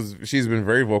Seales she's been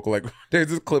very vocal. Like there's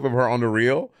this clip of her on The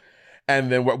Real,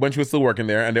 and then when she was still working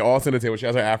there, and they all sent a table. She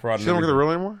has her afro out. She don't work at The Real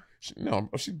anymore. No,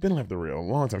 she's been left The Real a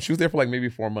long time. She was there for like maybe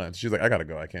 4 months. She's like, I gotta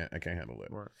go. I can't handle it.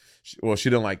 Right. She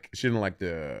didn't like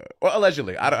the. Well,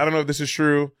 allegedly, I don't know if this is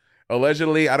true.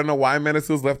 Allegedly, I don't know why Amanda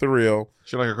Seales left The Real.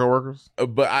 She like her coworkers,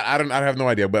 but I have no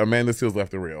idea. But Amanda Seales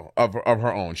left The Real of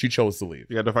her own. She chose to leave.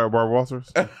 You got to fight Barbara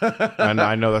Walters.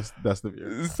 I know that's the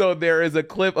view. So there is a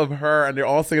clip of her, and they're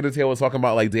all sitting at the table talking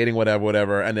about like dating,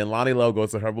 whatever. And then Lonnie Lowe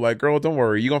goes to her, but like, girl, don't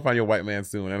worry, you're gonna find your white man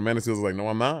soon. And Amanda Seales is like, no,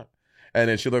 I'm not. And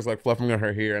then she looks like fluffing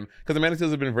her hair, and because Amanda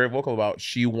Seales has been very vocal about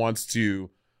she wants to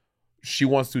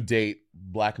date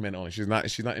black men only. She's not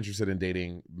interested in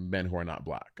dating men who are not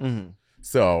black. Mm-hmm.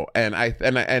 So I've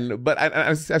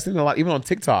seen a lot even on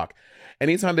TikTok.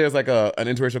 Anytime there's like an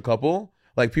interracial couple,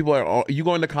 like people you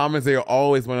go in the comments, they are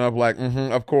always going up like,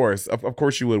 of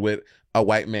course you would with a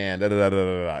white man. Da, da, da, da,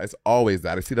 da, da. It's always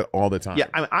that. I see that all the time. Yeah,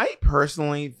 I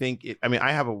personally think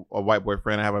I have a white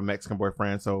boyfriend, I have a Mexican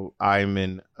boyfriend, so I'm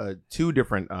in 2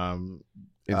 different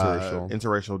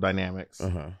interracial dynamics.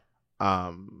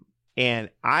 And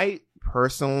I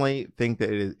personally think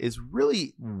that it is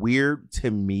really weird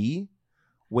to me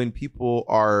when people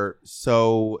are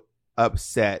so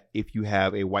upset if you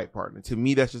have a white partner. To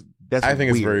me, that's I think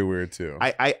weird. it's very weird too.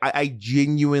 I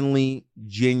genuinely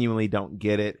don't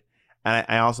get it. And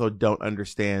I also don't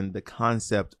understand the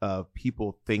concept of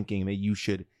people thinking that you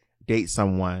should date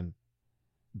someone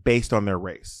based on their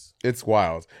race. It's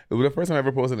wild. It was the first time I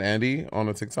ever posted Andy on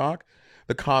a TikTok.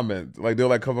 The comment, like, there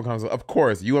were like a couple comments, of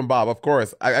course, you and Bob, of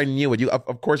course, I knew it.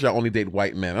 Of course, y'all only date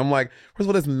white men. I'm like, first of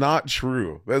all, that's not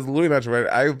true. That's literally not true.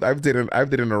 I've dated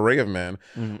an array of men.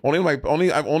 Mm-hmm.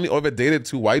 I've only ever dated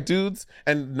 2 white dudes,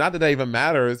 and not that even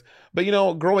matters. But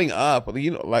growing up, like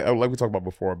we talked about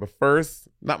before,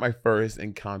 not my first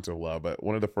encounter love, but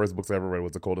one of the first books I ever read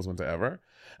was The Coldest Winter Ever.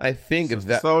 And I think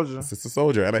Sister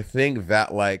Soldier, and I think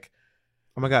that like,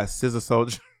 oh my God, Scissor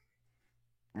Soldier.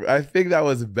 I think that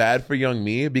was bad for young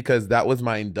me because that was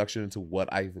my induction into what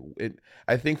I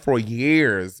think for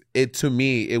years it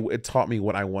taught me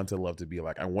what I wanted love to be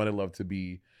like. I wanted love to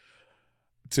be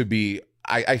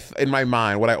I in my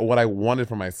mind what I wanted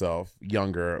for myself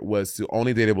younger was to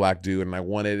only date a black dude, and I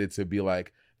wanted it to be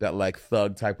like that, like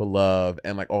thug type of love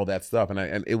and like all that stuff,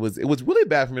 and it was really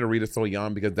bad for me to read it so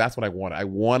young because that's what I wanted. I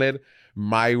wanted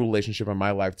my relationship and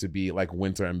my life to be like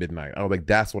winter and midnight. I was like,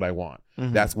 that's what I want.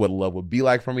 Mm-hmm. That's what love would be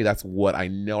like for me. That's what I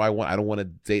know I want. I don't want to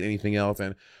date anything else.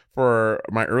 And for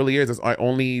my early years, I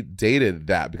only dated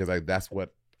that because that's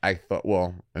what I thought.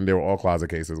 Well, and they were all closet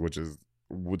cases, which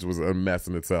was a mess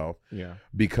in itself. Yeah,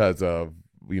 because of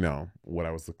what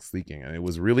I was seeking, and it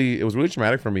was really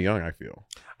traumatic for me young. I feel.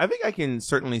 I think I can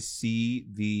certainly see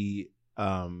the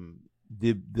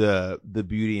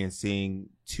beauty in seeing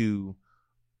 2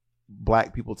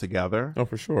 black people together. Oh,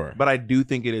 for sure. But I do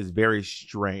think it is very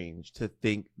strange to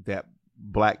think that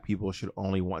black people should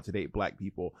only want to date black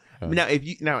people. Now,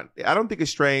 I don't think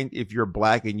it's strange if you're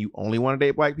black and you only want to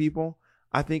date black people.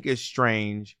 I think it's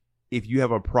strange if you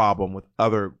have a problem with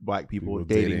other black people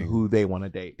dating who they want to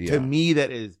date. Yeah. To me,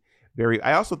 that is very.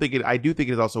 I do think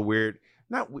it is also weird.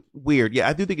 Not weird. Yeah,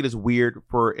 I do think it is weird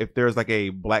for if there's like a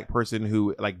black person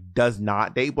who like does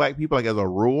not date black people, like as a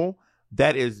rule.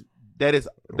 That is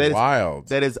wild.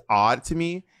 That is odd to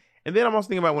me. And then I'm also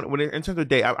thinking about when in terms of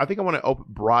date, I think I want to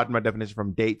broaden my definition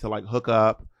from date to like hook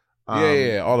up.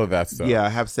 All of that stuff. Yeah,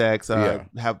 have sex,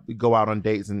 go out on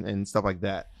dates and stuff like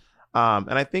that.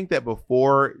 And I think that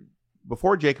before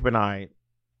Jacob and I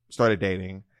started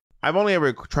dating, I've only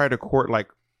ever tried to court like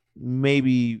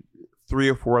maybe 3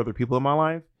 or 4 other people in my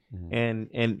life, mm-hmm. and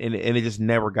it just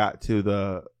never got to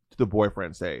the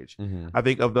boyfriend stage. Mm-hmm. I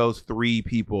think of those 3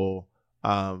 people.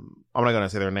 I'm not gonna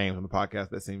say their names on the podcast.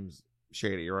 That seems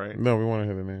shady, right? No, we want to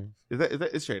hear their names. Is that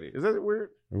it's shady? Is that weird?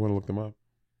 We want to look them up.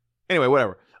 Anyway,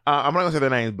 whatever. I'm not gonna say their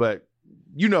names, but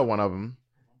one of them.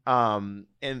 And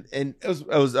it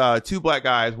was 2 black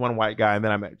guys, 1 white guy, and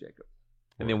then I met Jacob,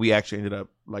 and then we actually ended up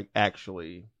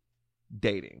actually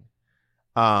dating.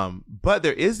 But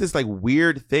there is this like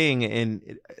weird thing,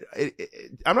 and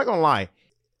I'm not gonna lie.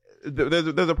 There's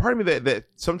a part of me that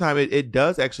sometimes it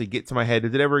does actually get to my head.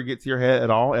 Does it ever get to your head at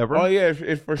all? Ever? Oh yeah,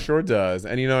 it for sure does.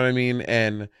 And you know what I mean.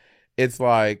 And it's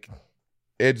like,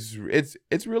 it's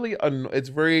really it's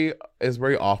very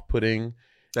off-putting.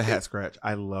 The hat scratch.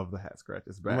 I love the hat scratch.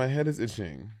 It's bad. My head is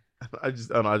itching. I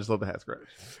just love the hat scratch.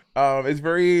 It's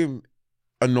very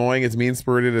annoying. It's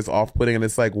mean-spirited. It's off-putting, and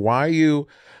it's like, why you?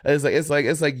 It's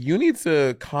like you need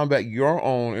to combat your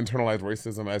own internalized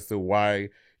racism as to why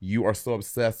you are so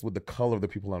obsessed with the color of the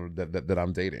people that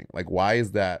I'm dating. Like, why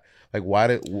is that? Like,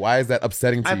 why is that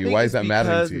upsetting to you? Why is that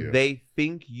mattering to you? They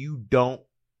think you don't.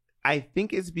 I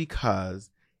think it's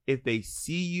because if they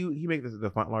see you, you make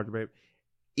the font larger, babe.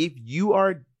 If you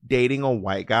are dating a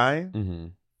white guy, mm-hmm.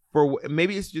 for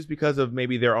maybe it's just because of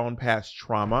maybe their own past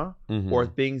trauma, mm-hmm. or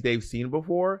things they've seen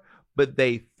before, but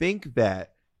they think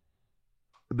that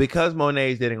because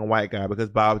Monet's dating a white guy,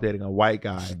 because Bob's dating a white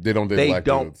guy, they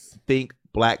don't think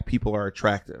black people are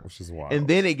attractive, which is wild. And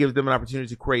then it gives them an opportunity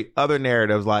to create other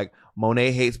narratives like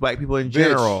Monet hates black people in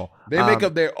general. They make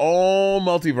up their own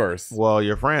multiverse. Well,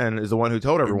 your friend is the one who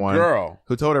told everyone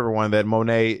that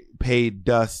Monet paid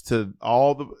dust to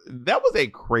all the. That was a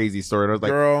crazy story. And I was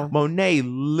like, Monet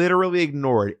literally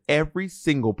ignored every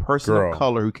single person of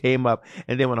color who came up,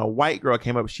 and then when a white girl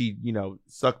came up, she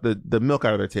sucked the milk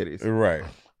out of their titties. Right.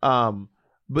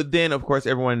 But then, of course,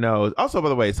 everyone knows. Also, by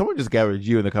the way, someone just gathered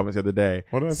you in the comments the other day.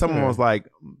 Someone was like,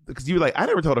 because you were like, I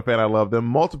never told a fan I love them.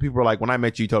 Multiple people were like, when I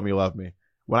met you, you told me you love me.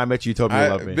 When I met you, you told me you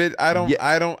love me. But I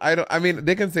don't. I mean,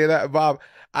 they can say that, Bob.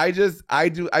 I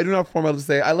do not formally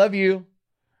say I love you.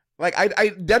 Like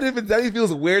that even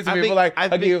feels weird to me. But like,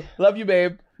 hug you, love you,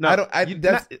 babe. No, I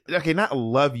don't. Not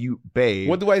love you, babe.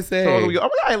 What do I say? So, oh my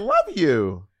God, I love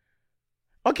you.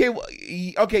 Okay,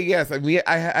 okay, yes. I mean,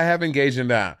 I have engaged in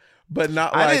that, but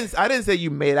not like I didn't say you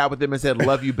made out with them and said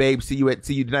 "love you, babe." See you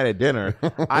tonight at dinner.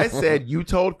 I said you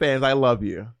told fans I love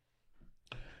you.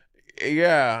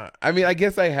 Yeah, I mean, I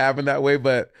guess I have in that way,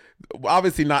 but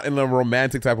obviously not in the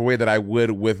romantic type of way that I would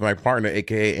with my partner,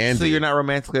 aka Andy. So you're not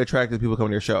romantically attracted to people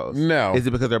coming to your shows? No. Is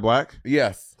it because they're black?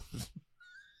 Yes.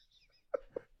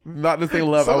 Not the same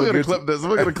love. Someone's gonna clip this.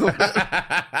 Someone's gonna clip this.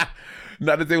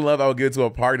 Not the same love I would give to a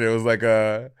partner. It was like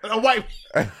a white.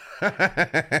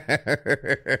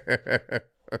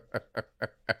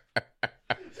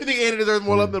 You think Andy deserves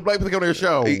more love than black people that come to your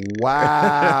show?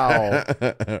 Wow.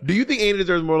 Do you think Andy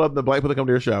deserves more love than black people that come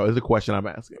to your show? Is the question I'm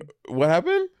asking. What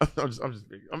happened?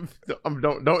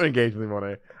 Don't engage with me,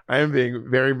 Monet. I am being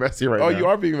very messy right now. Oh, you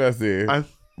are being messy.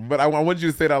 But I want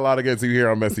you to say that loud again so you hear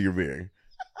how messy you're being.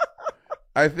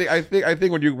 I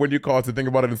think when you call to think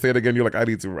about it and say it again, you're like,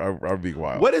 I'm being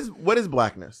wild. What is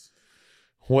blackness?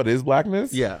 What is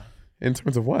blackness? Yeah. In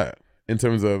terms of what? In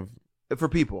terms of for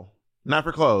people, not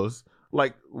for clothes.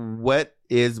 Like, what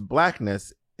is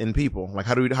blackness in people? Like,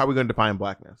 how are we going to define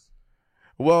blackness?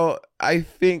 Well, I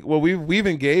think we've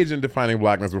engaged in defining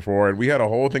blackness before, and we had a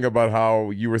whole thing about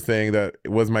how you were saying that it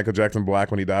was Michael Jackson black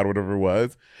when he died, or whatever it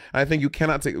was. I think you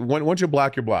cannot take once you're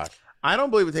black, you're black. I don't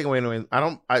believe in taking away anyone.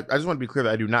 I just want to be clear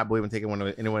that I do not believe in taking anyone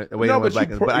away anyone's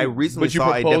blackness. But I recently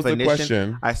saw a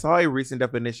definition. I saw a recent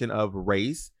definition of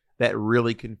race that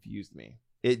really confused me.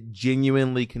 It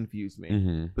genuinely confused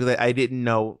me because I didn't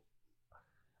know.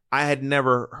 I had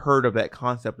never heard of that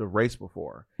concept of race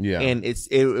before. Yeah. And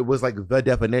it was like the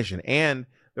definition. And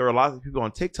there were lots of people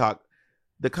on TikTok.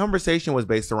 The conversation was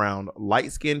based around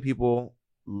light-skinned people,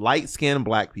 light-skinned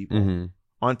black people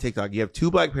on TikTok. You have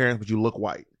two black parents, but you look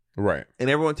white. Right. And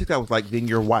everyone on TikTok was like, then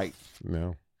you're white.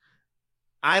 No.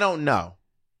 I don't know.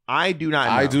 I do not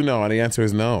know. I do know. And the answer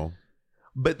is no.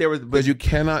 But there was, because you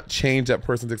cannot change that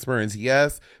person's experience.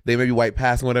 Yes, they may be white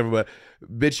passing, whatever, but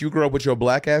bitch, you grew up with your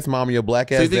black ass mom and your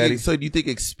black ass daddy. So do you think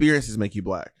experiences make you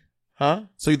black? Huh?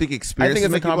 So you think experiences? I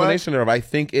think it's a combination of. I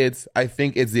think it's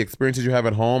the experiences you have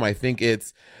at home. I think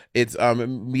it's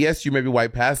yes, you may be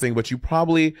white passing, but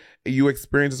you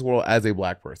experience this world as a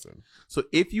black person. So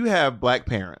if you have black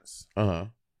parents, and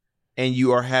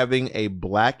you are having a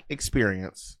black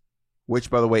experience, which,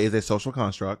 by the way, is a social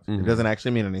construct. It doesn't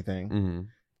actually mean anything.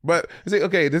 But see,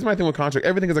 okay, this is my thing with construct.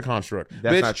 Everything is a construct.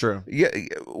 That's not true. Yeah,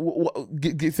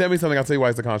 send me something. I'll tell you why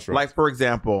it's a construct. Like, for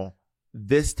example,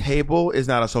 this table is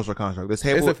not a social construct. This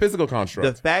table, it's a physical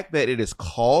construct. The fact that it is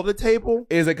called a table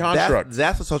is a construct.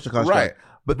 That's a social construct. Right.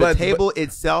 But the table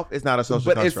itself is not a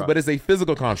social construct. But it's a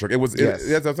physical construct. That's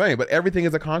what I'm saying. But everything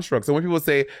is a construct. So when people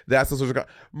say that's a social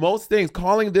construct, most things,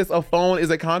 calling this a phone is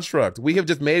a construct. We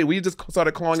just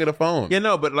started calling it a phone. Yeah,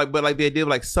 no, but like the idea of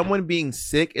like someone being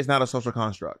sick is not a social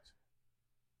construct.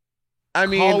 I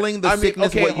mean, calling the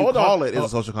sickness what you call it is a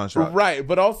social construct. Right.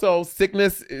 But also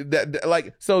sickness,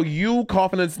 so you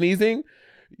coughing and sneezing,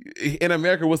 in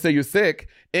America we'll say you're sick.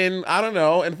 In, I don't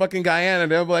know, in fucking Guyana,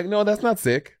 they'll be like, no, that's not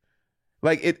sick.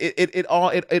 Like it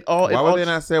all. Why would they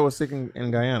not say it was sick in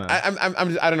Guyana?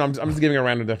 I don't know. I'm just giving a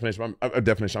random definition.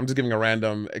 I'm just giving a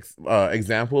random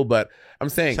example. But I'm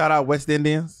saying, shout out West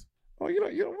Indians. Oh, you know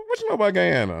what you know about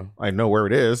Guyana? I know where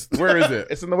it is. Where is it?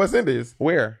 It's in the West Indies.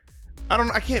 Where? I don't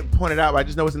know. I can't point it out. But I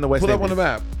just know it's in the West Indies. Pull up on the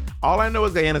map. All I know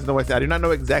is Guyana's in the West Indies. I do not know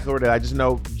exactly where it is. I just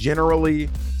know, generally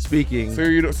speaking. So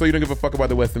you don't give a fuck about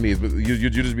the West Indies, but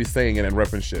you just be saying it and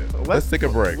repping shit. Let's take a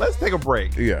break. Let's take a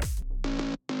break. Yeah.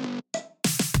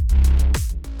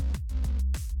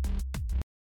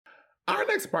 Our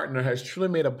next partner has truly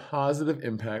made a positive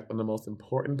impact on the most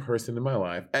important person in my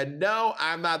life. And no,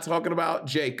 I'm not talking about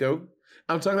Jacob.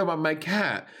 I'm talking about my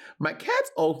cat. My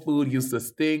cat's old food used to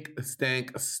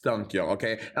stunk, y'all,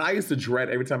 okay? And I used to dread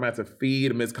every time I had to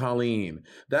feed Miss Colleen.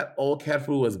 That old cat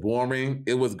food was boring.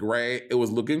 It was gray. It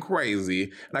was looking crazy.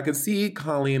 And I could see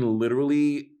Colleen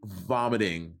literally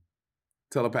vomiting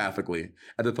telepathically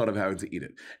at the thought of having to eat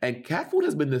it. And cat food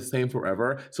has been the same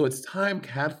forever. So it's time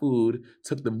cat food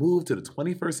took the move to the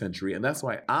 21st century. And that's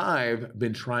why I've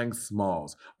been trying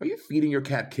Smalls. Are you feeding your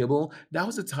cat kibble? Now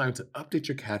is the time to update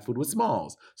your cat food with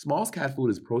Smalls. Smalls cat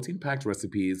food is protein-packed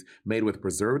recipes made with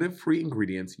preservative-free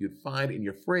ingredients you'd find in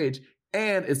your fridge,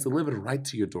 and it's delivered right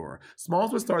to your door.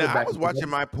 Smalls was started back. I was watching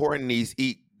my poor niece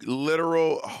eat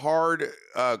literal hard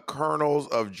kernels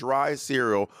of dry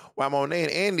cereal while Monet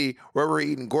and Andy were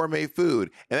eating gourmet food.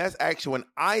 And that's actually when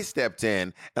I stepped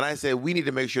in and I said, we need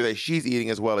to make sure that she's eating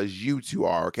as well as you two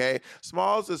are, okay?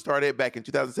 Smalls was started back in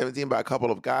 2017 by a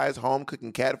couple of guys home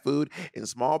cooking cat food in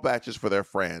small batches for their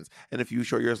friends. And a few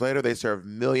short years later, they serve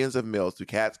millions of meals to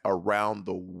cats around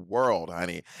the world,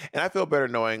 honey. And I feel better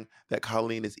knowing that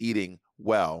Colleen is eating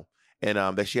well. And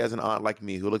that she has an aunt like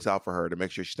me who looks out for her to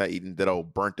make sure she's not eating that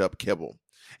old burnt up kibble.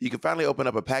 You can finally open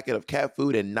up a packet of cat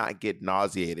food and not get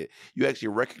nauseated. You actually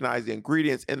recognize the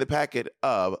ingredients in the packet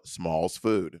of Smalls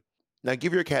food. Now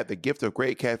give your cat the gift of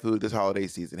great cat food this holiday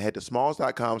season. Head to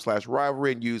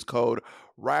smalls.com/rivalry and use code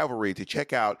rivalry to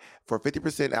check out for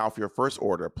 50% off your first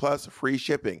order plus free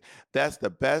shipping. That's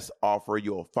the best offer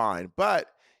you'll find. But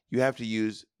you have to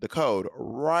use the code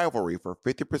RIVALRY for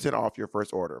 50% off your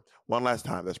first order. One last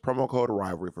time, that's promo code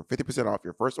RIVALRY for 50% off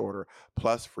your first order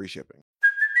plus free shipping.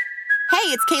 Hey,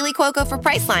 it's Kaylee Cuoco for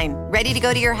Priceline. Ready to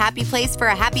go to your happy place for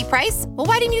a happy price? Well,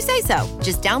 why didn't you say so?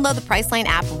 Just download the Priceline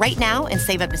app right now and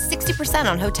save up to 60%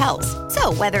 on hotels.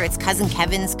 So whether it's Cousin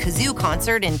Kevin's Kazoo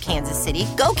Concert in Kansas City,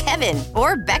 go Kevin,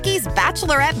 or Becky's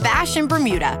Bachelorette Bash in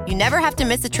Bermuda, you never have to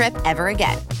miss a trip ever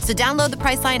again. So download the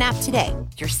Priceline app today.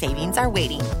 Your savings are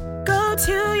waiting. Go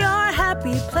to your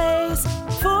happy place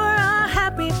for a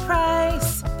happy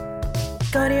price.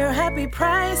 Go to your happy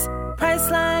price,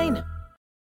 Priceline.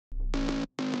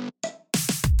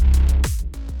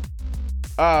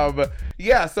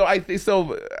 Yeah, so I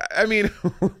mean,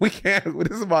 we can't,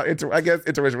 this is about I guess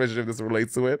interracial relationship, this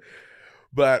relates to it.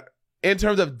 But in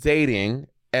terms of dating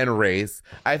and race,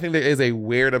 I think there is a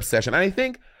weird obsession. And I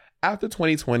think after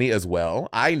 2020 as well,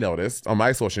 I noticed on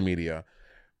my social media,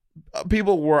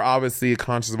 people were obviously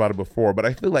conscious about it before, but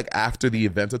I feel like after the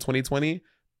event of 2020,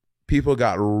 people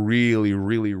got really,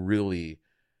 really, really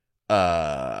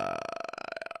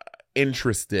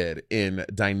interested in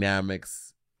dynamics,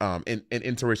 in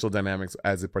interracial dynamics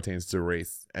as it pertains to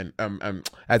race and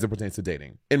as it pertains to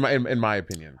dating. In my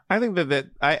opinion, I think that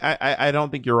I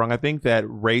don't think you're wrong. I think that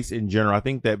race in general. I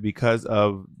think that because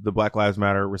of the Black Lives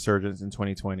Matter resurgence in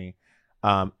 2020,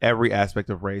 every aspect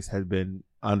of race has been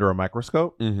under a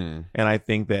microscope, and I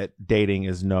think that dating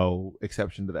is no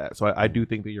exception to that. So I do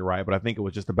think that you're right, but I think it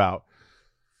was just about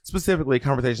specifically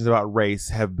conversations about race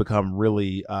have become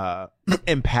really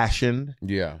impassioned,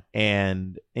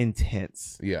 and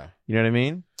intense. Yeah, you know what I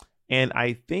mean. And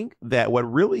I think that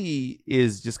what really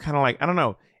is just kind of like, I don't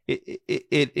know,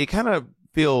 it kind of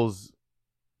feels.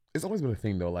 It's always been a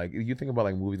thing though. Like you think about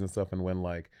like movies and stuff, and when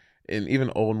like in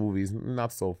even old movies,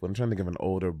 not so fun. I'm trying to think of an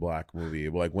older Black movie,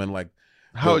 but like when like.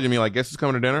 How do you mean? Like Guess Who's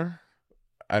Coming to Dinner?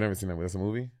 I've never seen that. That's a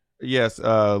movie? Yes,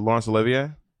 Laurence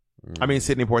Olivier. I mean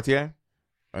Sidney Poitier.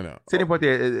 I know. Sidney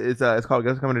Poitier. It's called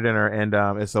Guess Who's Coming to Dinner, and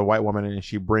it's a white woman, and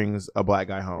she brings a Black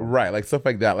guy home. Right, like stuff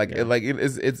like that. Like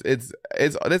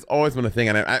it's always been a thing.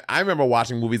 And I remember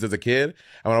watching movies as a kid,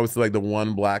 and when I was like the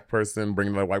one Black person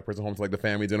bringing the white person home to like the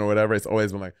family dinner or whatever, it's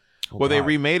always been like. Oh, well, God. They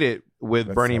remade it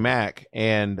with Bernie Mac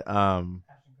and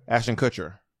Ashton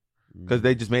Kutcher. Because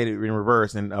they just made it in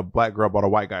reverse, and a Black girl brought a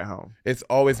white guy home. It's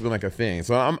always been like a thing.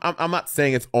 So I'm not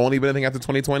saying it's only been a thing after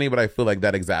 2020, but I feel like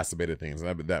that exacerbated things.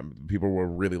 That people were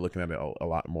really looking at it a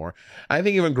lot more. I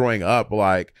think even growing up,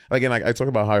 like again, like I talked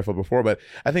about how I felt before, but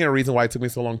I think a reason why it took me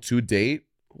so long to date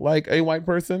like a white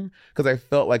person, because I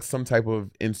felt like some type of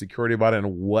insecurity about it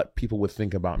and what people would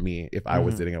think about me if I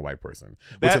was dating a white person.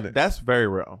 That's very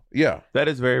real. Yeah, that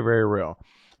is very, very real.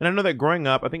 And I know that growing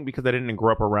up, I think because I didn't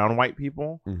grow up around white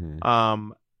people,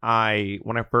 when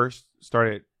I first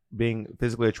started being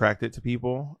physically attracted to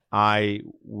people, I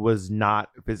was not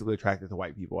physically attracted to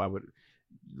white people. I would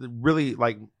really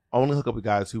like only hook up with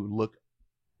guys who looked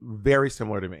very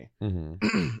similar to me.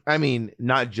 I mean,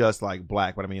 not just like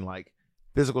Black, but I mean like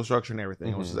physical structure and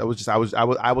everything. I was a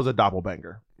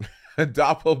doppelbanger. A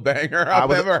doppelbanger? I've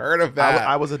never heard of that.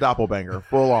 I was a doppelbanger,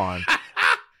 full on.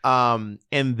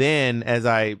 And then as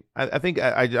I think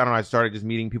I don't know, I started just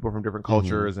meeting people from different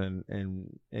cultures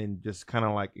and just kind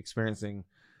of like experiencing,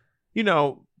 you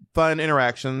know, fun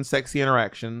interactions, sexy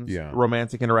interactions,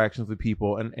 romantic interactions with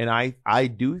people. And I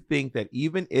do think that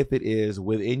even if it is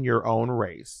within your own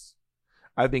race,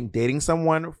 I think dating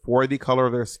someone for the color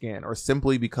of their skin or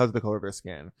simply because of the color of their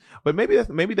skin, but maybe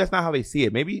that's not how they see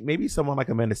it. Maybe someone like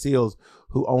Amanda Seales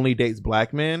who only dates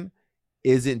Black men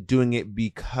isn't doing it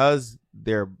because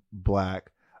they're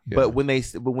Black, but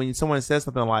when someone says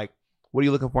something like, "What are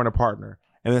you looking for in a partner?"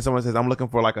 and then someone says, "I'm looking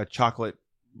for like a chocolate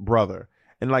brother,"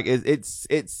 and like it's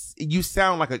you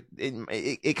sound like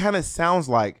it kind of sounds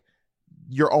like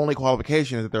your only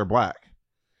qualification is that they're Black.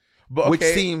 But which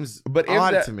seems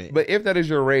odd to me. But if that is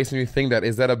your race and you think that,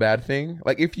 is that a bad thing?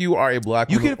 Like if you are a black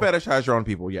you woman, can fetishize your own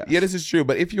people, yes. Yeah, this is true.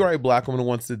 But if you are a black woman who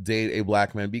wants to date a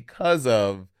black man because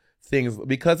of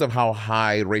how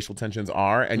high racial tensions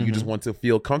are, and you just want to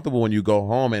feel comfortable when you go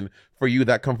home, and for you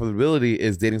that comfortability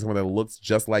is dating someone that looks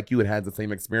just like you and has the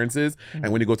same experiences,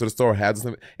 and when you go to the store has the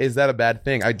same, is that a bad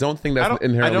thing? I don't think that's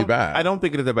inherently bad. I don't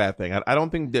think it is a bad thing. I don't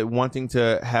think that wanting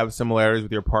to have similarities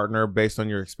with your partner based on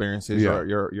your experiences or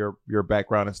your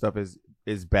background and stuff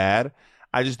is bad.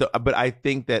 I just don't, but I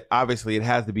think that obviously it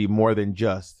has to be more than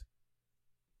just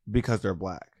because they're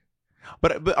black.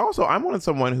 But also, I'm one of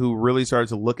someone who really started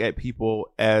to look at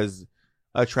people as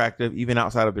attractive even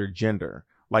outside of their gender.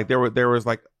 Like there was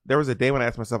a day when I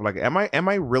asked myself, like, am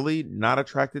I really not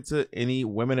attracted to any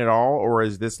women at all, or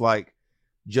is this like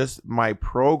just my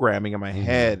programming in my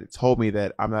head told me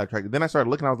that I'm not attracted? Then I started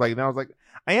looking. I was like,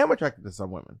 I am attracted to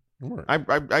some women.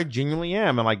 I genuinely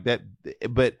am, and like that.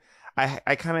 But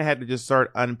I kind of had to just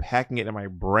start unpacking it in my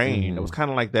brain. It was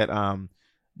kind of like that.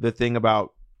 The thing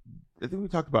about, I think we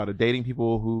talked about it, dating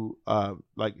people who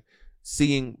like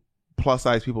seeing plus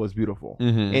size people as beautiful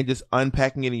and just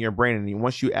unpacking it in your brain. And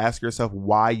once you ask yourself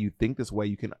why you think this way,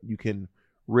 you can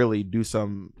really do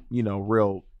some,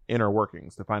 real inner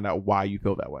workings to find out why you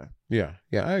feel that way. Yeah,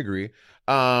 I agree.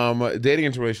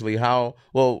 Dating interracially,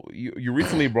 you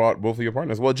recently brought both of your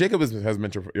partners. Well, Jacob has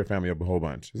met your family a whole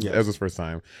bunch. Yes. That was his first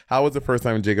time. How was the first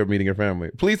time Jacob meeting your family?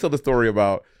 Please tell the story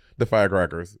about the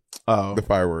firecrackers. The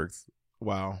fireworks.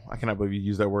 Wow, I cannot believe you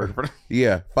used that word.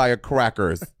 Yeah,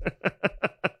 firecrackers.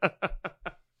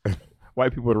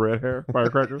 White people with red hair,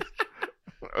 firecrackers.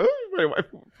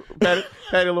 Patty,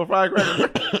 little firecracker.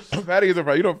 Patty is a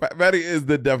fire. Patty is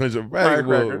the definition of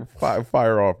firecracker.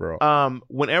 Fire off, girl.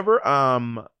 Whenever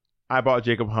I brought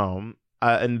Jacob home,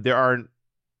 and there are,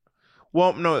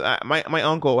 my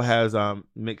uncle has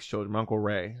mixed children. My uncle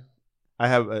Ray. I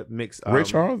have a mixed. Ray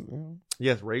Charles.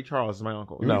 Yes, Ray Charles is my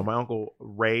uncle. No, my uncle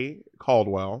Ray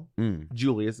Caldwell.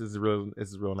 Julius is his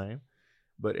real name,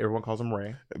 but everyone calls him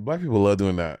Ray. Black people love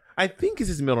doing that. I think it's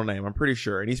his middle name. I'm pretty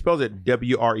sure, and he spells it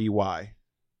W-R-E-Y.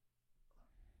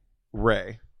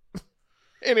 Ray.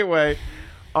 Anyway,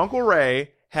 Uncle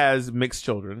Ray has mixed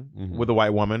children with a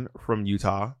white woman from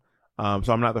Utah.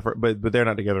 So I'm not the first, but they're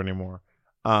not together anymore.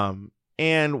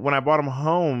 And when I brought him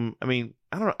home, I mean,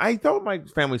 I don't know. I thought my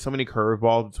family so many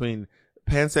curveballs between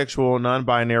pansexual,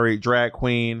 non-binary, drag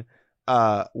queen.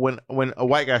 When a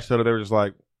white guy showed up, they were just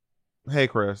like, "Hey,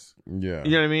 Chris." Yeah.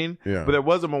 You know what I mean? Yeah. But there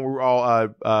was a moment we were all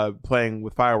playing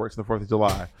with fireworks on the 4th of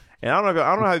July. And I don't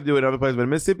know how to do it in other places, but in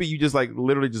Mississippi, you just like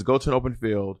literally just go to an open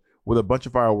field with a bunch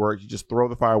of fireworks. You just throw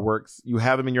the fireworks. You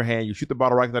have them in your hand. You shoot the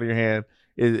bottle rockets out of your hand.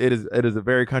 It is a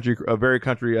very country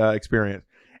experience.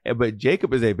 But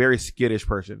Jacob is a very skittish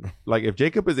person. Like if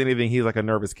Jacob is anything, he's like a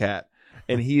nervous cat,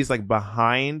 and he's like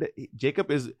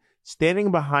Jacob is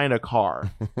standing behind a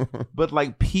car, but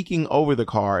like peeking over the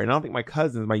car. And I don't think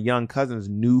my young cousins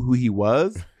knew who he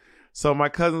was. So my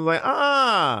cousin's like,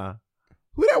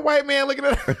 who that white man looking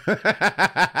at us? Who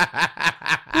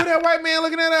that white man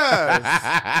looking at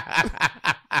us?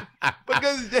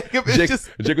 Because Jacob is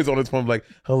Jacob's on his phone like,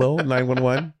 hello,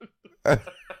 911.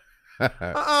 Who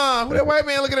that white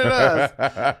man looking at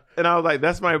us? And I was like,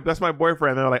 that's my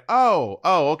boyfriend. And they're like, oh,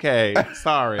 okay,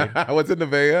 sorry. What's in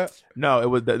Nevaeh?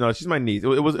 No, she's my niece. It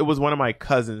was one of my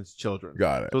cousin's children.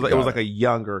 Got it. It was like a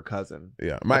younger cousin.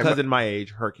 Yeah, my cousin my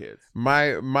age, her kids.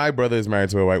 My brother is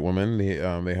married to a white woman.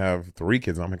 They have 3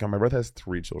 kids. Oh my god, my brother has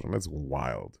 3 children. That's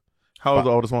wild. How old is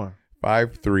the oldest one?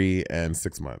 5, 3, and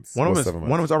 6 months. One of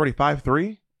them's already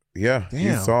 5'3". Yeah,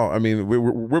 damn. I mean,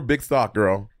 we're big stock,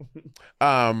 girl.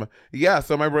 Yeah.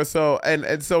 So my brother,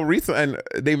 so recently, and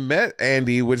they met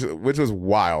Andy, which was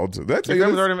wild. Did I tell you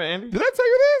this? Already met Andy? Did I tell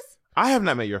you this? I have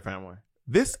not met your family.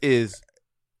 This is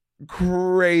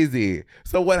crazy.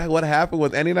 So what happened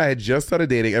was Andy and I had just started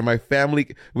dating, and my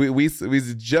family we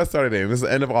just started dating. This is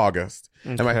the end of August,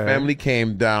 and my family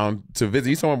came down to visit.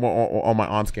 You saw when all my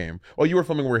aunts came. Oh, you were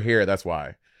filming We're Here. That's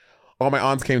why. All my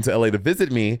aunts came to LA to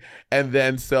visit me. And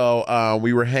then so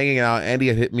we were hanging out. Andy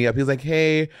had hit me up. He was like,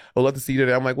 hey, I'd love to see you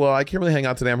today. I'm like, well, I can't really hang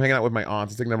out today. I'm hanging out with my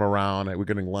aunts. I'm taking them around. We're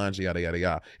getting lunch, yada, yada,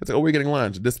 yada. It's like, oh, we're getting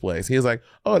lunch at this place. He was like,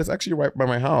 oh, that's actually right by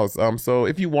my house. So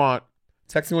if you want,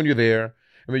 text me when you're there.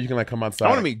 And maybe you can like come outside. I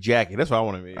want to meet Jackie. That's what I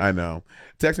want to meet. I know.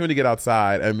 Text me when you get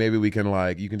outside, and maybe we can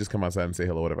you can just come outside and say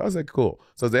hello, whatever. I was like, cool.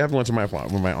 So they have lunch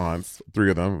with my aunts, 3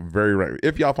 of them. Very right.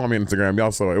 If y'all follow me on Instagram,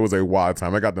 y'all saw it was a wild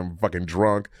time. I got them fucking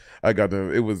drunk. I got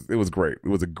them. It was great. It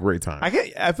was a great time.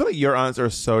 I feel like your aunts are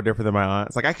so different than my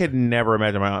aunts. Like I could never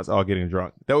imagine my aunts all getting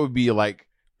drunk. That would be like,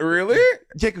 really?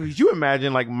 Jacob, could you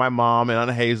imagine like my mom and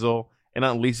Aunt Hazel and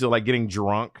Aunt Lisa like getting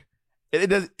drunk It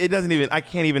doesn't even. I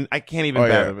can't even Oh,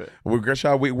 fathom it.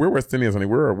 We're West Indians, honey.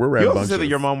 We're You also rambunctious. said that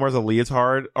your mom wears a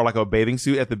leotard or like a bathing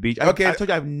suit at the beach. Okay. I told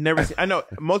you I've never seen. I know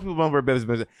most people don't wear bathing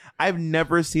suits. I've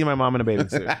never seen my mom in a bathing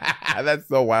suit. That's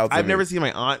so wild to me. I've never seen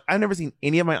my aunt. I've never seen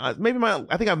any of my aunts. Maybe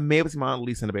I think I may have seen my aunt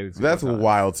Lisa in a bathing suit. That's one time.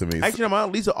 wild to me. Actually, my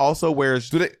aunt Lisa also wears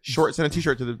shorts and a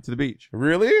t-shirt to the beach.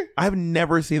 Really? I've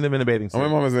never seen them in a bathing suit. Oh, my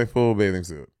mom is in a full bathing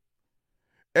suit.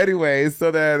 Anyway,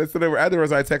 so then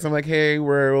afterwards I text him like, hey,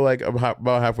 we're like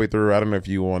about halfway through. I don't know if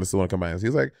you still want to come by. And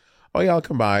he's like, oh yeah, I'll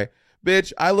come by.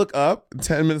 Bitch, I look up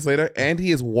 10 minutes later and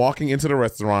he is walking into the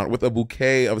restaurant with a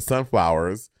bouquet of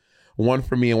sunflowers, one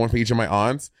for me and one for each of my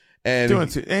aunts. And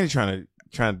he's trying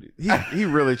to he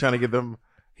really trying to get them.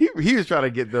 He was trying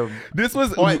to get them. This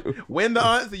was win the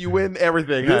aunts, you win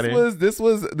everything. This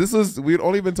was we'd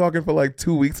only been talking for like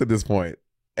 2 weeks at this point.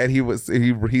 And he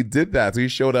did that. So he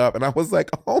showed up and I was like,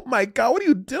 oh my God, what are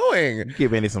you doing? You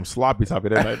gave Andy some sloppy toppy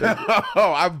that night. Didn't you?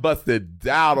 Oh, I busted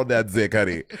down on that zick,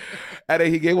 honey. And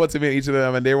then he gave one to me and each of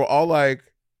them, and they all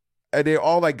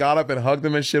got up and hugged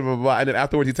him and shit, blah, blah, blah. And then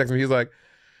afterwards he texted me, he's like,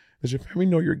 does your family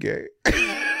know you're gay?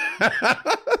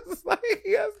 It's like,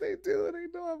 yes, they do. They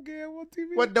know I'm gay on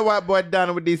TV. What the white boy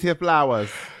done with these here flowers?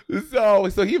 So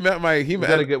he met Was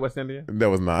that a good West Indian? That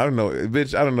was not. I don't know,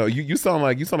 bitch. I don't know. You sound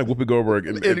like Whoopi Goldberg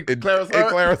in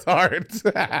Clara's Heart.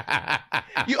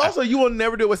 You will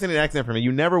never do a West Indian accent for me.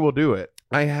 You never will do it.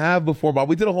 I have before, but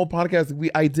we did a whole podcast.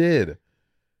 I did.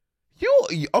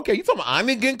 You talking about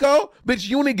Ani Ginkgo? Bitch,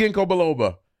 Uni Ginkgo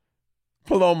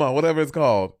Paloma, whatever it's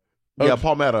called. Yeah,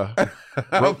 Palmetto.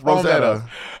 Rosetta.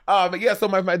 But yeah, so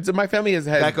my family has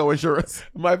had Echo Insurance.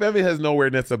 My family has no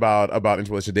weirdness about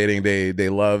interracial dating. They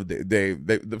love they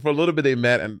for a little bit they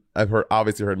met, and I've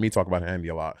obviously heard me talk about Andy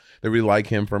a lot. They really like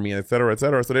him for me, et cetera, et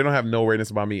cetera. So they don't have no weirdness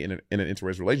about me in an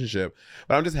interracial relationship.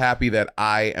 But I'm just happy that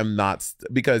I am not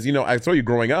because I saw you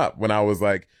growing up when I was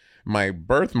like my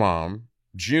birth mom,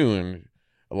 June.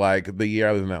 Like the year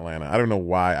I was in Atlanta, I don't know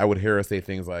why I would hear her say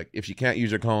things like, if she can't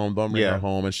use your comb, don't bring her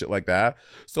home and shit like that.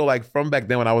 So like from back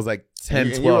then when I was like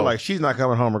 10, 12. You were like, she's not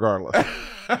coming home regardless.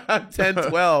 10,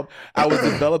 12, I was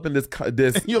developing this.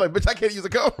 You're like, bitch, I can't use a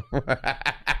comb.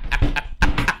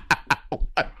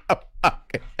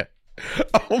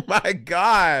 Oh my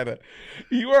God.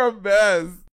 You are a mess.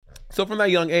 So from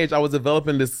that young age, I was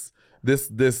developing this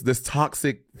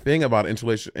toxic thing about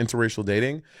interracial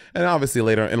dating, and obviously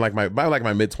later in by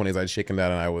my mid-20s I'd shaken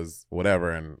that and I was whatever,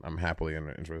 and I'm happily in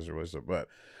an interracial relationship. But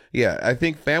yeah, I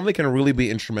think family can really be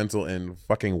instrumental in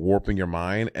fucking warping your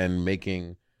mind and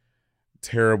making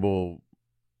terrible,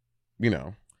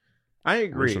 I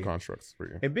agree, racial constructs for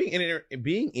you. And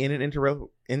being in an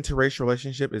interracial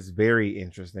relationship is very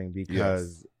interesting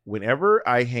because whenever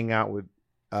I hang out with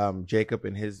Jacob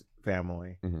and his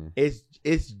family,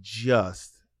 it's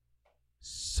just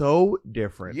so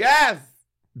different. Yes,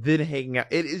 than hanging out.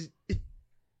 It is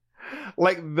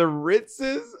like the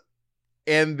Ritzes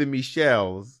and the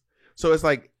Michelles. So it's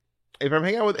like if I'm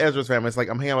hanging out with Ezra's family, it's like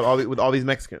I'm hanging out with all these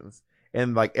Mexicans,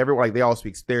 and like everyone, like they all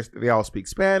speak Spanish.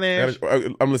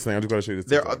 I'm listening. I'm just going to show you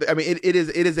this. I mean, it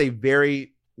is a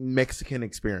very Mexican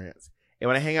experience. And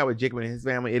when I hang out with Jacob and his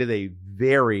family, it is a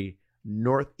very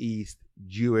Northeast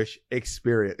Jewish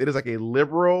experience. It is like a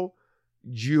liberal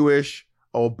Jewish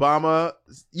Obama,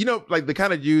 like the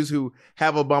kind of Jews who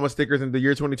have Obama stickers in the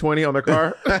year 2020 on their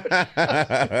car.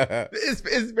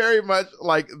 It's very much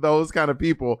like those kind of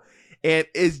people, and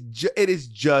it is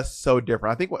just so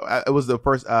different. I think it was the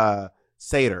first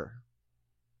Seder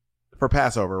for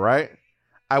Passover, right?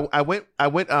 I went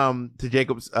to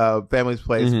Jacob's family's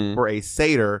place for a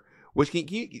Seder. Which do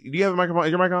you have a microphone?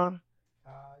 Is your mic on?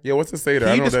 Yeah, what's a Seder?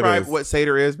 Can you describe what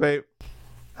Seder is, babe?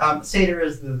 Seder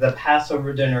is the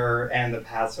Passover dinner and the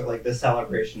Passover, like the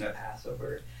celebration of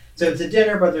Passover. So it's a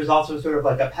dinner, but there's also sort of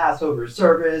like a Passover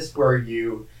service where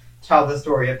you tell the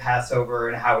story of Passover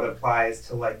and how it applies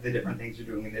to like the different things you're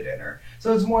doing in the dinner.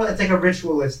 So it's like a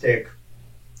ritualistic,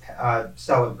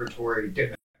 celebratory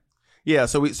dinner. Yeah.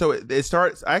 So it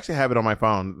starts. I actually have it on my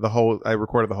phone. I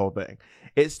recorded the whole thing.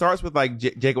 It starts with like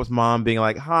Jacob's mom being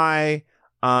like, "Hi,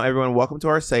 everyone, welcome to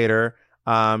our Seder.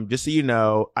 Just so you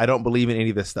know, I don't believe in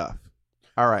any of this stuff.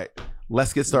 All right,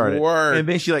 let's get started." Word. And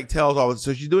then she like tells all this.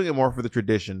 So she's doing it more for the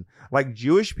tradition. Like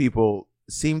Jewish people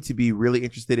seem to be really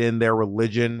interested in their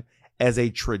religion as a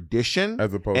tradition,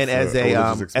 as opposed and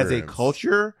to as a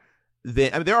culture.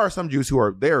 Then there are some Jews who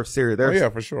are serious. Yeah,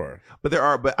 for sure. But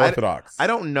Orthodox. I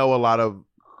don't know a lot of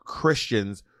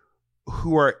Christians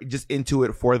who are just into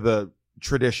it for the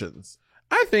traditions.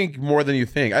 I think more than you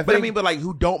think. But like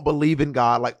who don't believe in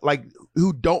God, like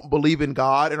who don't believe in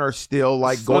God and are still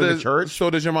like going to church. So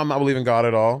does your mom not believe in God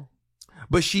at all?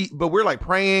 But we're like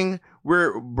praying.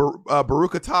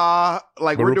 Baruch Atah,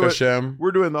 like Baruch Hashem.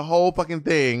 we're doing the whole fucking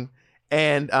thing.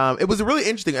 And it was really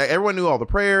interesting. Everyone knew all the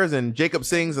prayers, and Jacob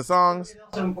sings the songs.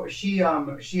 Also, she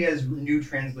has new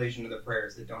translation of the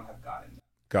prayers that don't have God in them.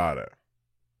 Got it.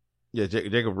 Yeah,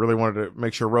 Jacob really wanted to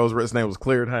make sure Rose Ritt's name was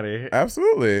cleared, honey.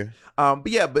 Absolutely. But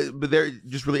they're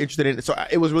just really interested in it. So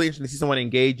it was really interesting to see someone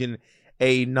engage in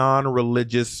a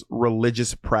non-religious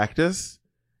religious practice.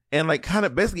 And like kind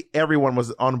of basically everyone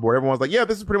was on board. Everyone was like, yeah,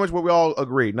 this is pretty much what we all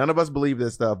agree. None of us believe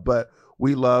this stuff, but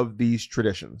we love these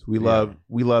traditions. We love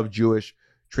Jewish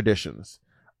traditions.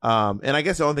 And I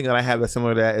guess the only thing that I have that's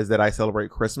similar to that is that I celebrate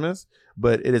Christmas,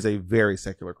 but it is a very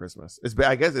secular Christmas.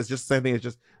 I guess it's just the same thing. It's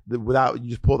just without, you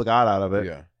just pull the God out of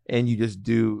it, and you just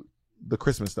do the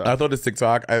Christmas stuff. I thought this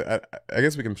TikTok, I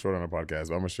guess we can show it on a podcast,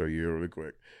 but I'm going to show you really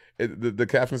quick. The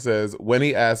caption says, when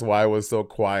he asked why I was so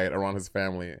quiet around his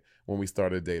family when we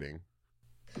started dating.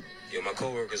 Yo, my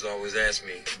coworkers always ask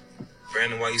me,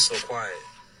 Brandon, why you so quiet?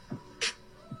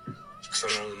 Because I'm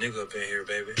the only nigga up in here,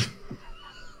 baby.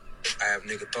 I have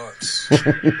nigga thoughts. I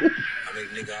make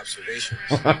nigga observations.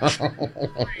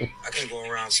 I can't go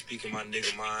around speaking my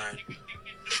nigga mind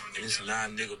in this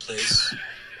non-nigga place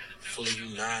full of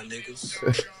you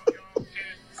non-niggas.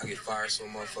 I get fired so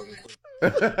motherfucking quick.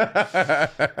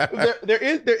 there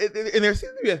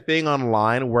seems to be a thing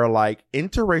online where like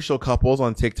interracial couples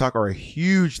on TikTok are a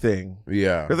huge thing.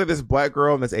 Yeah. There's like this black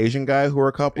girl and this Asian guy who are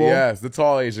a couple. Yes, the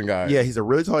tall Asian guy. Yeah, he's a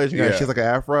really tall Asian guy. Yeah. She has like an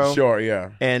afro. Sure, yeah.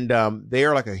 And they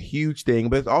are like a huge thing,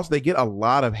 but also they get a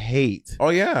lot of hate. Oh,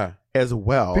 yeah. As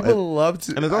well. People love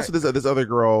to. And there's also this other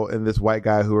girl and this white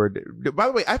guy who are, by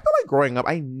the way, I feel like growing up,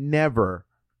 I never,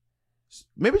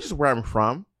 maybe just where I'm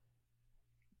from,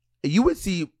 you would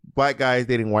see black guys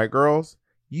dating white girls.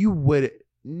 You would,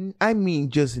 I mean,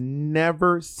 just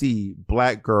never see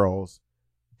black girls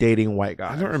dating white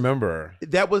guys. I don't remember.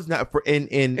 That was not for in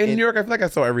New York. I feel like I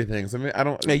saw everything. So I mean, I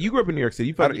don't. Now you grew up in New York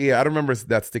City. I don't remember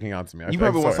that sticking out to me. You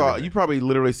probably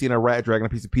literally seen a rat dragging a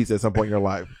piece of pizza at some point in your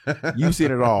life. You've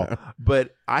seen it all,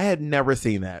 but I had never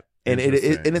seen that, and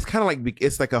it's kind of like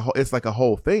it's like a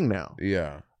whole thing now.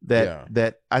 Yeah.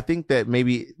 That I think that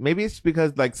maybe it's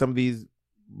because like some of these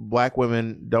black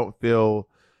women don't feel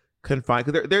confined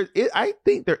because I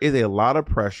think there is a lot of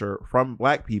pressure from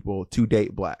black people to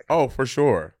date black. Oh, for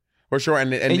sure,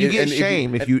 and you get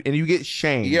shame if you get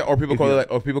shame. Yeah, or people call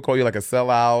you like a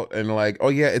sellout, and like, oh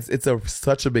yeah, it's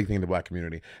such a big thing in the black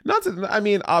community.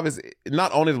 Obviously,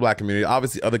 not only the black community,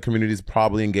 obviously other communities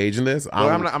probably engage in this. Well,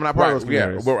 I'm not part of those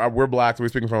communities. Yeah, we're black, so we're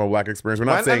speaking from a black experience. We're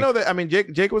not saying. I know that. I mean,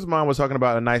 Jacob's mom was talking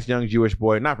about a nice young Jewish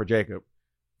boy, not for Jacob.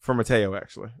 For Mateo,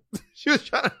 actually. She was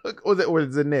trying to hook, was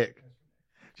it Nick?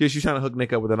 She was trying to hook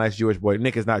Nick up with a nice Jewish boy.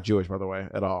 Nick is not Jewish, by the way,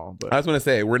 at all. But I was going to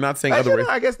say, we're not saying actually, other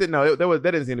races. I guess that that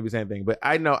didn't seem to be the same thing. But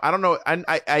I don't know.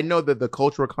 I know that the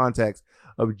cultural context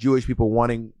of Jewish people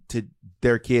wanting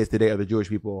their kids to date other Jewish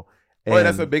people. Well,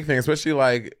 that's a big thing, especially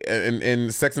like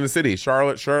in Sex and the City.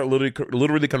 Charlotte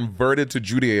literally converted to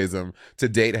Judaism to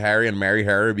date Harry and marry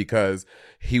Harry because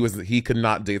he could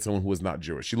not date someone who was not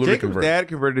Jewish. She literally Jacob's dad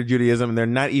converted to Judaism, and they're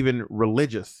not even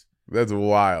religious. That's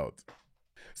wild.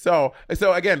 So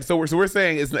we're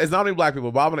saying it's not only black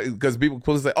people, because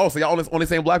people say, oh, so y'all only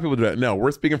saying black people do that. No,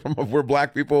 we're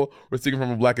black people. We're speaking from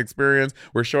a black experience.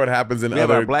 We're sure it happens in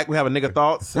other. We have a nigga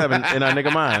thoughts in our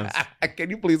nigga minds.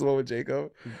 Can you please go with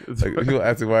Jacob? Like, he'll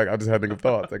ask me why I just had nigga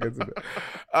thoughts. I guess.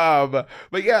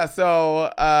 But yeah,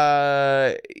 so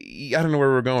I don't know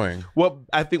where we're going. Well,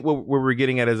 I think what we're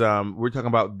getting at is we're talking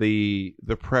about the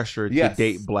pressure to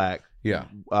date black. Yeah.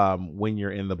 When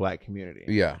you're in the black community.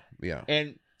 Yeah. Yeah.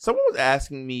 And someone was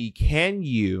asking me, can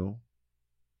you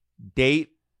date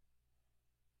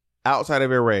outside of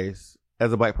your race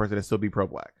as a black person and still be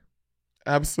pro-black?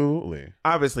 Absolutely.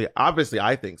 Obviously,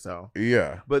 I think so.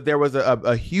 Yeah. But there was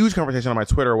a huge conversation on my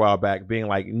Twitter a while back being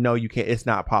like, no, you can't. It's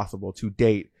not possible to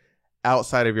date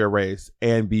outside of your race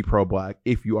and be pro-black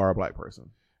if you are a black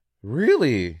person.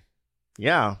 Really?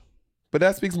 Yeah. But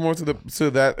that speaks more to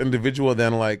that individual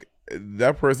than like,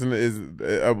 that person is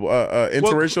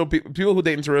interracial. People who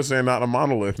date interracial are not a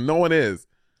monolith. No one is.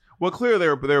 Well, clearly they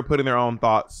were putting their own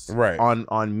thoughts right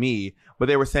on me, but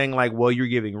they were saying like, well, you're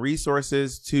giving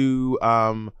resources to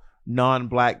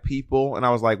non-black people, and I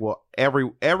was like, well,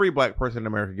 every black person in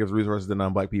America gives resources to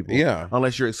non-black people. Yeah,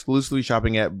 unless you're exclusively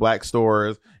shopping at black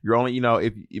stores, you're only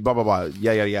if blah blah blah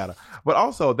yada yada. But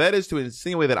also that is to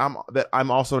insinuate that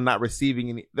I'm also not receiving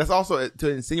any. That's also to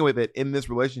insinuate that in this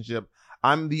relationship,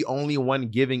 I'm the only one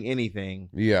giving anything.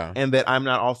 Yeah. And that I'm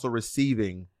not also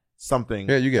receiving something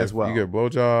you get as well. You get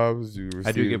blowjobs.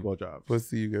 I do get blowjobs.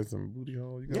 Pussy, you get some booty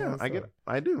hole.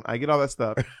 I do. I get all that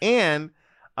stuff. And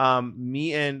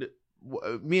me and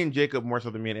me and Jacob, more so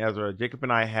than me and Ezra, Jacob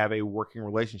and I have a working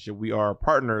relationship. We are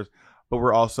partners, but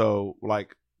we're also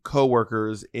like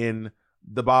co-workers in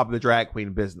the Bob the Drag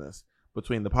Queen business,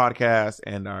 between the podcast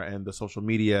and the social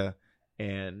media,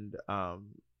 and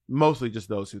mostly just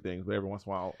those two things, but every once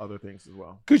in a while other things as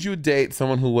well. Could you date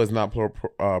someone who was not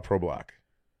pro-black?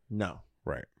 No.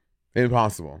 Right.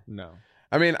 Impossible. No.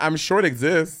 I mean, I'm sure it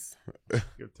exists.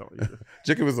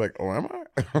 Jacob was like, oh, am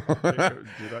I?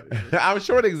 I'm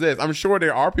sure it exists. I'm sure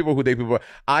there are people who date people.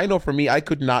 I know for me, I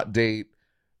could not date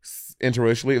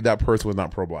interracially if that person was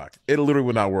not pro-black. It literally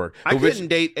would not work. I couldn't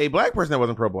date a black person that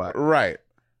wasn't pro-black. Right.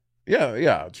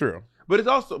 Yeah, true. But it's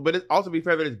also be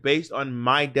fair that it's based on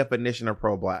my definition of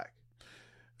pro-black.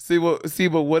 But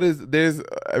what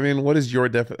is your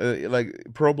like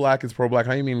pro-black is pro-black?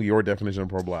 How do you mean your definition of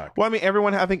pro-black? Well, I mean,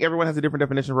 I think everyone has a different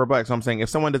definition of pro-black. So I'm saying if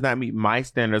someone does not meet my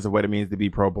standards of what it means to be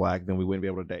pro-black, then we wouldn't be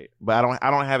able to date. But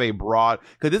I don't have a broad,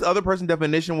 because this other person's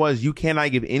definition was you cannot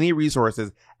give any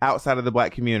resources outside of the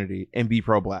black community and be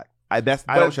pro-black. I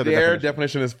don't share their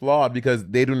definition is flawed because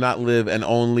they do not live and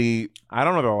only. I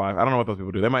don't know their life. I don't know what those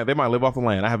people do. They might live off the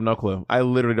land. I have no clue. I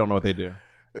literally don't know what they do.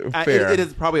 Fair. It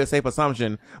is probably a safe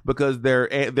assumption because they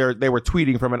were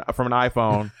tweeting from an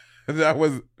iPhone. That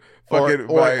was fucking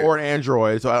or an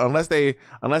Android. So unless they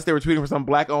were tweeting from some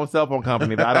black owned cell phone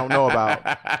company that I don't know about,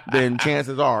 then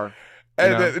chances are.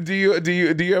 And do you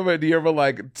ever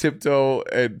like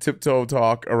tiptoe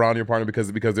talk around your partner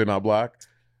because they're not black?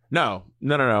 No.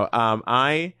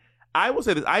 I will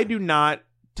say this: I do not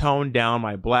tone down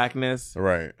my blackness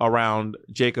around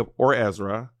Jacob or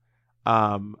Ezra.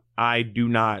 I do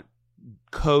not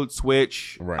code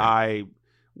switch. Right.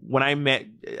 When I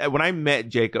met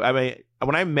Jacob, I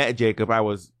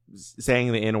was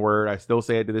saying the N-word. I still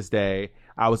say it to this day.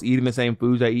 I was eating the same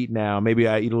foods I eat now. Maybe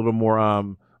I eat a little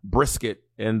more brisket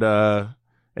and challah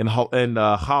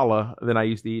than I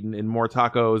used to eat, and more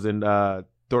tacos and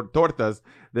tortas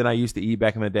than I used to eat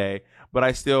back in the day. But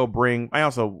I still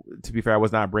to be fair, I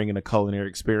was not bringing a culinary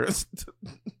experience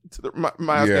to my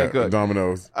can't cook.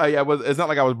 Domino's. It's not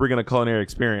like I was bringing a culinary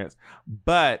experience,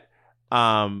 but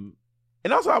and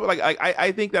also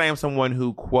I think that I am someone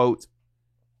who quotes.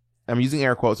 I'm using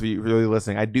air quotes for you really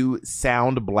listening. I do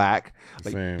sound black.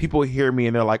 Like Same. People hear me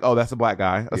and they're like, "Oh, that's a black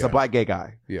guy. That's a black gay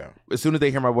guy." Yeah. As soon as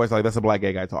they hear my voice, they're like, "That's a black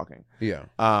gay guy talking." Yeah.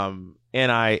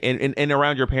 And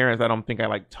around your parents, I don't think I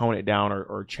like tone it down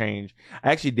or change.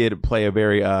 I actually did play a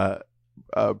very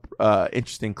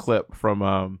interesting clip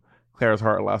from Clara's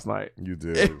Heart last night. You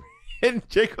did. And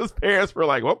Jacob's parents were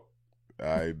like, "Whoop."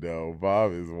 I know.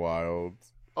 Bob is wild.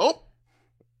 Oh.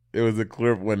 It was a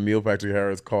clip when Neil Patrick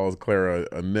Harris calls Clara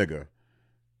a nigga.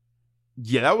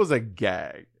 Yeah, that was a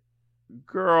gag.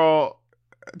 Girl.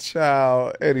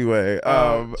 Child. Anyway.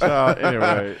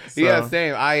 Anyway. So. Yeah,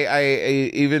 same. I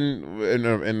even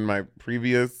in my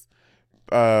previous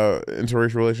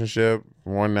interracial relationship,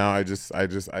 one now I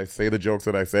say the jokes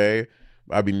that I say.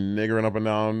 I'd be niggering up and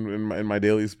down in my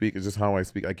daily speak. It's just how I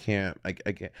speak. I can't.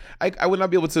 I would not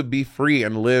be able to be free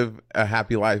and live a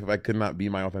happy life if I could not be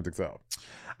my authentic self.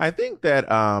 I think that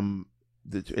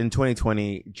in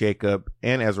 2020, Jacob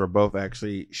and Ezra both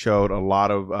actually showed a lot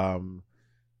of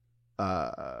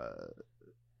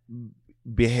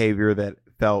behavior that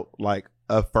felt like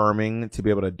affirming to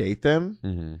be able to date them.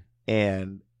 Mm-hmm.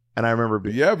 And I remember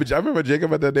but I remember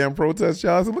Jacob at that damn protest,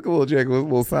 y'all. So look at little Jacob with a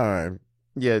little sign.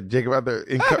 Yeah, Jacob out there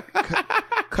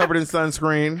covered in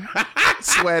sunscreen,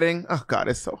 sweating. Oh God,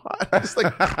 it's so hot. Just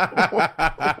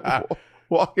like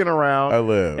walking around. I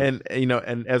live. And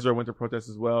and Ezra went to protest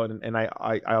as well. And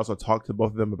I also talked to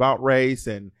both of them about race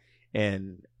and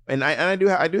I do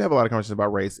have a lot of conversations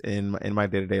about race in my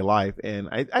day-to-day life. And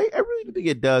I really do think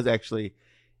it does actually.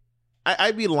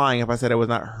 I'd be lying if I said I was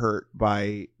not hurt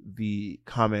by the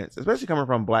comments, especially coming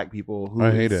from black people who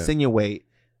insinuate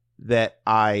that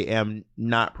I am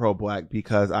not pro-black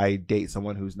because I date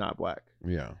someone who's not black.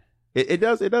 Yeah. It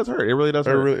does hurt. It really does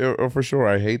hurt. For sure.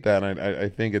 I hate that. And I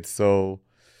think it's so.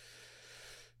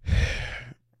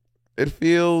 It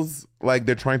feels like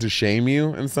they're trying to shame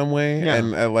you in some way. Yeah.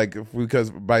 And because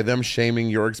by them shaming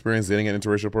your experience dating an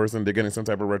interracial person, they're getting some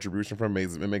type of retribution from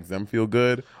it. It makes them feel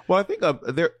good. Well, I think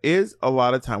there is a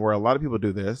lot of time where a lot of people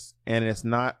do this, and it's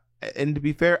not. And to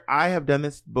be fair, I have done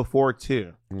this before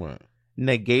too. What?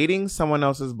 Negating someone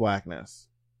else's blackness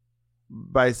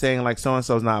by saying like so and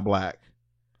so's not black.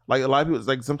 Like a lot of people,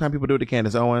 like sometimes people do it to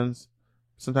Candace Owens.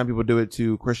 Sometimes people do it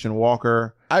to Christian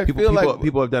Walker.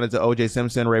 People have done it to O.J.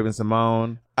 Simpson, Raven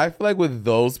Simone. I feel like with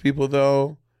those people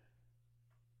though,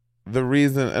 The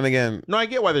reason, and again, No, I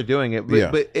get why they're doing it,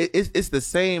 but it's the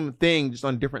same thing, just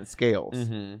on different scales.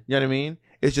 Mm-hmm. You know what I mean?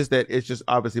 It's just that it's just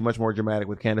obviously much more dramatic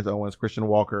with Candace Owens, Christian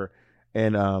Walker,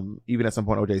 and even at some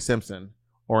point O.J. Simpson,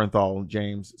 Orenthal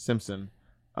James Simpson.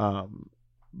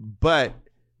 But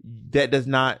that does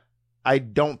not.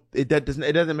 It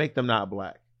doesn't make them not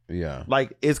black. Yeah.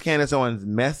 Like, is Candace Owens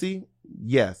messy?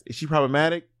 Yes. Is she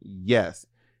problematic? Yes.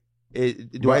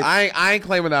 I ain't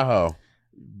claiming that hoe.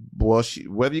 Well,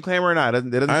 whether you claim her or not, it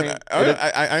doesn't.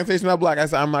 I ain't say she's not black. I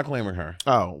said I'm not claiming her.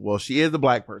 Oh, well, she is a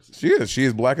black person. She is. She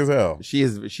is black as hell.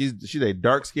 She's a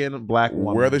dark skinned black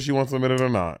woman, whether she wants to admit it or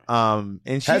not.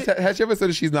 And she has she ever said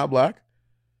that she's not black?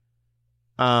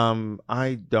 I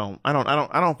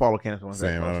don't follow Candace Owens.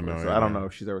 Same. I don't know. So I don't know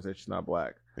if she's ever said she's not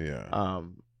black. Yeah.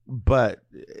 But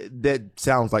that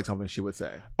sounds like something she would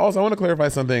say. Also, I want to clarify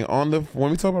something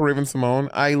when we talk about Raven Simone.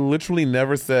 I literally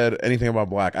never said anything about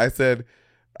black.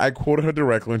 I quoted her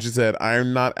directly, and she said, "I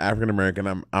am not African American.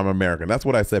 I'm American." That's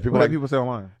what I said. People say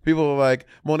online. People are like,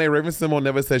 Monet, Raven Simone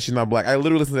never said she's not black. I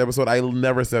literally listened to the episode. I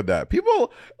never said that.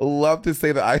 People love to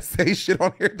say that I say shit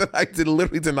on here that I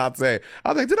literally did not say. I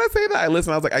was like, did I say that? I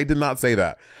listened. I was like, I did not say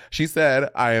that. She said,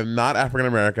 "I am not African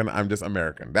American. I'm just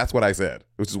American." That's what I said,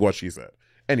 which is what she said.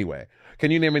 Anyway, can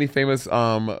you name any famous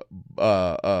all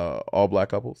black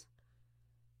couples?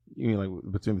 You mean like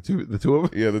between the two of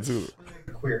them? Yeah, the two.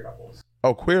 Queer couples.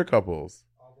 Oh, queer couples.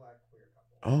 All black queer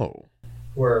couples. Oh.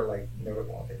 Who are like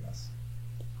notable and famous.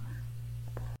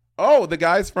 Oh, the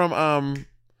guys from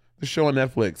the show on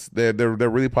Netflix. They're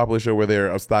really popular show where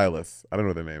they're stylists. I don't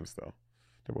know their names though.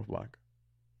 They're both black.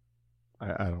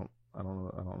 I don't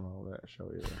know that show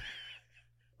either.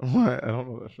 What? I don't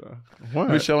know that show. What?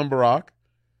 Michelle and Barack.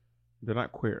 They're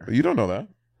not queer. You don't know that.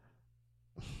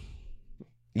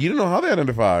 You don't know how they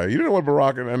identify. You don't know what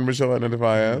Barack and Michelle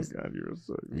identify as. God,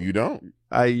 you don't.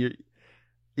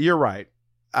 You're right.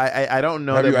 I don't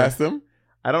know. Have you asked them?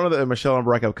 I don't know that Michelle and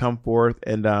Barack have come forth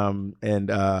and come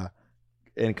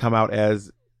out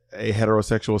as a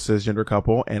heterosexual cisgender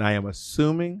couple, and I am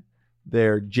assuming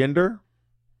their gender.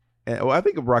 And, well, I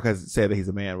think Barack has said that he's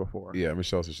a man before. Yeah,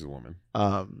 Michelle says she's a woman.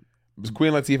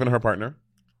 Queen Latifah and her partner.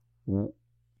 Queen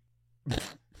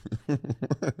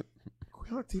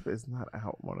Latifah is not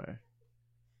out, Monet.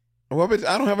 Well, bitch,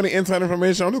 I don't have any inside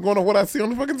information. I'm just going on what I see on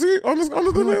the fucking TV. On the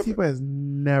Queen Latifah has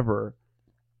never.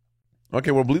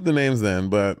 Okay, well, bleep the names then.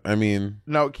 But I mean,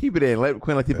 no, keep it in. Let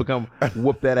Queen Latifah come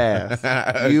whoop that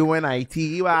ass.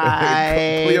 U-N-I-T-Y.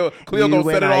 Cleo gonna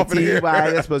set it off in here.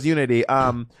 That's supposed unity.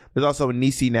 There's also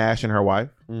Niecy Nash and her wife,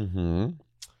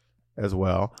 as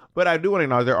well. But I do want to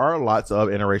know there are lots of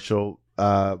interracial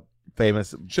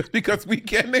famous. Just because we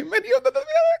can't name any of them,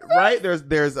 right? There's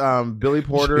Billy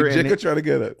Porter and try to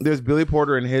get it. There's Billy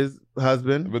Porter and his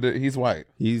husband, but he's white.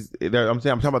 I'm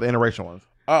talking about the interracial ones.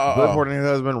 Billy Porter and his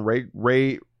husband,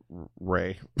 Ray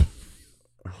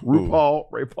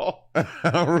Paul.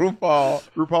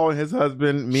 RuPaul and his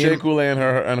husband, Shea Coulee and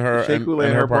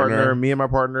her partner, me and my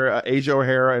partner, Asia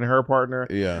O'Hara and her partner.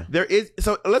 Yeah. There is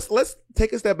so let's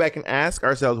take a step back and ask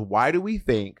ourselves, why do we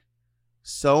think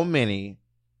so many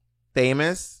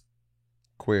famous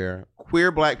queer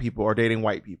black people are dating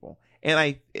white people? And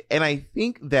I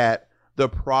think that the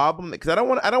problem, because I don't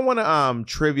want to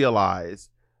trivialize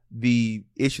the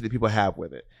issue that people have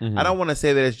with it. I don't want to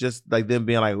say that it's just like them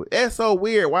being like, it's so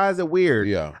weird. Why is it weird?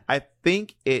 Yeah. I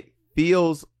think it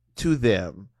feels to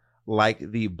them like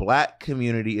the black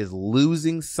community is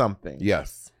losing something.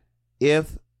 Yes.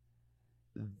 If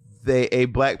a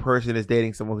black person is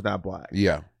dating someone who's not black.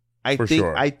 Yeah. I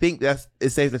think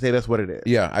it's safe to say that's what it is.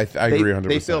 Yeah, I agree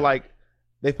 100%.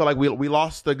 They feel like we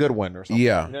lost a good one or something.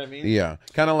 Yeah, you know what I mean? Yeah,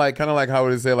 kind of like how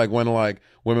would it say like when like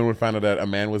women would find out that a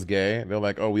man was gay, they're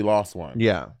like, oh, we lost one.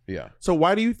 Yeah. So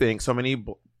why do you think so many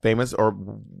famous or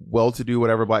well-to-do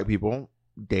whatever black people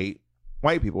date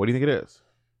white people? What do you think it is?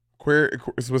 Queer,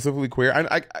 specifically queer.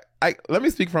 I let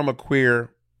me speak from a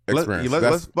queer experience.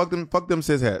 Let's fuck them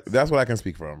cis heads. That's what I can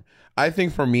speak from. I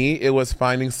think for me, it was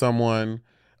finding someone.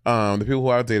 The people who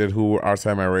I've dated who are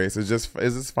outside my race is just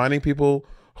finding people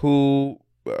who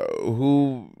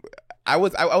I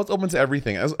was open to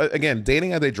everything. Again,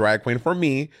 dating as a drag queen for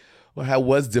me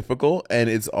was difficult, and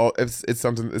it's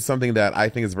something that I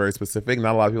think is very specific.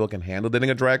 Not a lot of people can handle dating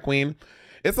a drag queen.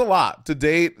 It's a lot to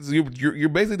date. You're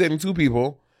basically dating two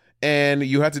people, and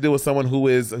you have to deal with someone who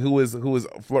is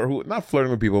not flirting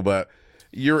with people, but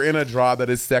you're in a job that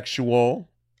is sexual.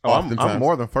 Oh, I'm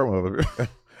more than flirting with people.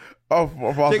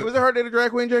 Jacob, was it hard to date a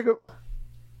drag queen, Jacob?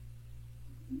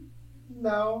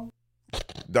 No.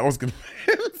 That was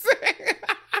convincing.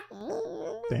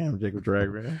 Damn, Jacob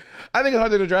Dragman. I think it's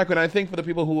hard to do drag queen. I think for the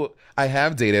people who I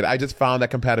have dated, I just found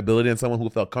that compatibility in someone who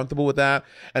felt comfortable with that,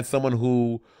 and someone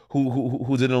who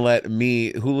didn't let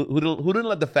me who didn't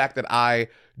let the fact that I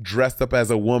dressed up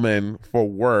as a woman for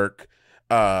work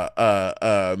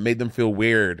made them feel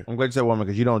weird. I'm glad you said woman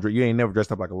because you ain't never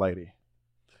dressed up like a lady.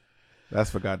 That's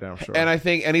for goddamn sure. And I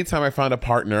think anytime I find a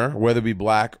partner, whether it be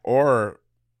black or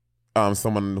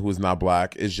someone who's not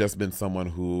black, it's just been someone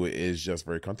who is just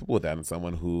very comfortable with that, and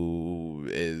someone who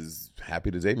is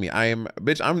happy to date me. I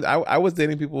was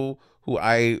dating people who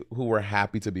were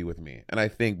happy to be with me, and I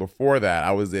think before that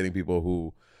I was dating people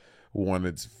who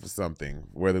wanted something,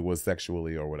 whether it was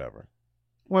sexually or whatever.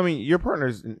 Well, I mean, your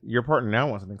partner now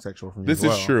wants something sexual from you. This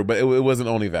is true, but it wasn't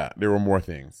only that. There were more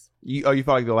things. You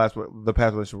felt like the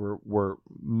past relationships were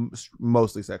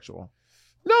mostly sexual.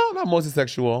 No, not mostly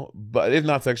sexual, but if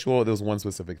not sexual, there was one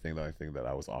specific thing that I think that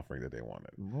I was offering that they wanted.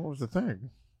 What was the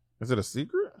thing? Is it a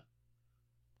secret?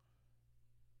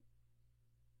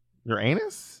 Your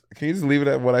anus? Can you just leave it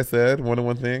at what I said? More than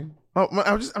one thing? Oh,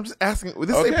 I'm just asking.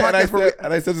 This okay,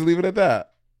 and I said just leave it at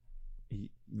that.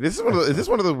 Is this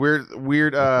one of the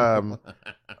weird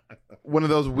one of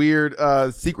those weird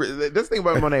secret? This thing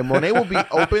about Monet will be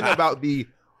open about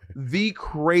the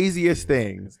craziest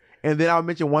things. And then I'll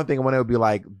mention one thing, and Monet will be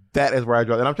like, "That is where I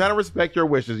draw." And I'm trying to respect your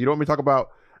wishes. You don't want me to talk about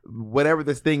whatever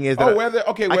this thing is. I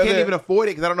can't even afford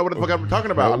it because I don't know what the fuck I'm talking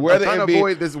about. I'm trying to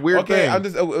avoid this weird thing. I'm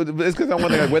just. It's because I'm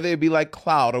wondering whether it be like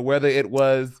cloud or whether it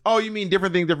was. Oh, you mean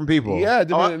different things, different people? Yeah, I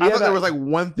thought there was like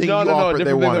one thing. No,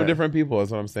 different things of different people. That's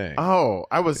what I'm saying. Oh,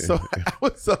 I was so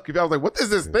confused. I was like, "What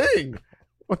is this thing?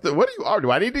 What do you are?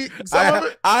 Do I need to eat some of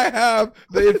it?" I have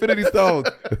the Infinity Stones.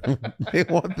 They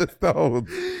want the stones.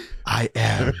 I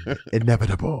am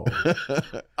inevitable.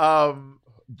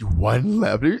 One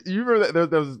left. You remember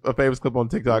that there was a famous clip on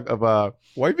TikTok of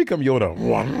why you become Yoda?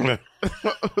 One.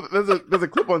 there's a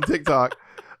clip on TikTok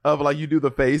of like you do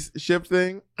the face shift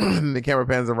thing, and the camera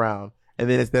pans around, and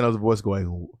then it's Thanos' voice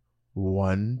going,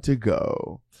 "One to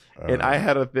go." And I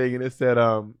had a thing, and it said,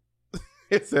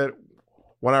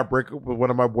 "When I break up with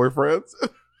one of my boyfriends,"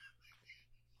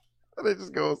 and it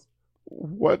just goes,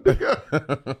 "One to go."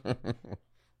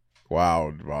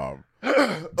 Wow, Bob.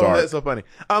 Oh, that's so funny.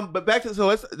 But back to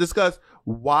let's discuss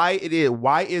why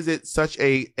is it such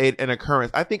an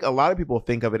occurrence? I think a lot of people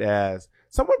think of it as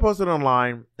someone posted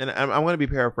online, and I'm going to be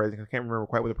paraphrasing because I can't remember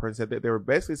quite what the person said. They were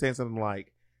basically saying something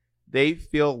like they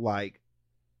feel like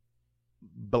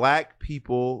black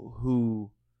people who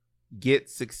get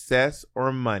success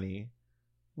or money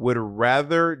would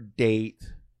rather date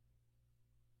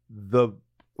but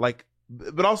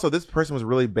also this person was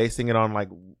really basing it on like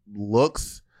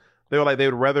looks. They were like they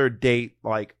would rather date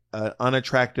like an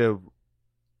unattractive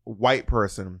white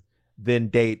person than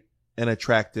date an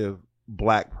attractive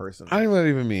black person. I don't know what that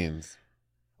even means.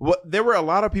 Well, there were a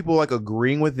lot of people like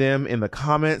agreeing with them in the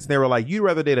comments. They were like, you'd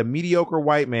rather date a mediocre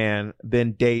white man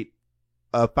than date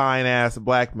a fine ass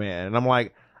black man. And I'm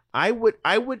like, I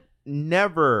would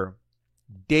never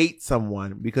date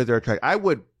someone because they're attractive. I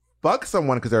would fuck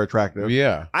someone because they're attractive.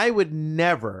 Yeah. I would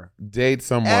never date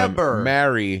someone,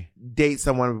 date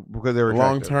someone because they're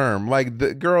attractive. Long term. Like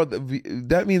the girl,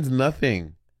 that means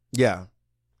nothing. Yeah.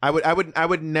 I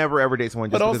would never ever date someone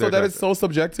just but because also they're that is so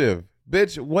subjective.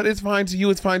 Bitch, what is fine to you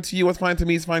is fine to you. What's fine to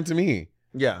me is fine to me.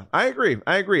 Yeah, I agree.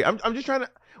 I'm just trying to.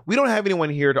 We don't have anyone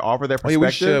here to offer their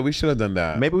perspective. Oh, yeah, we should have done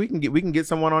that. Maybe we can get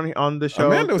someone on the show.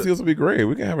 Amanda would be great.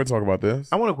 We can have her talk about this.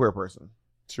 I want a queer person.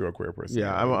 Sure, a queer person.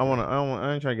 Yeah,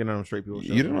 I ain't trying to get on straight people.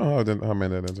 You don't know how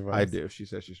Amanda identifies. I do. She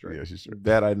says she's straight. Yeah, she's straight.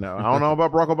 That I know. I don't know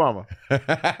about Barack Obama, but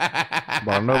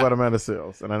I know about Amanda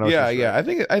Seales, and I know. Yeah. I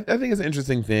think it's an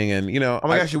interesting thing, and oh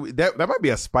my gosh, that might be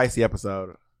a spicy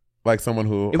episode. Like someone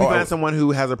who, if we find someone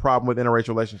who has a problem with interracial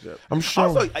relationships, I'm sure.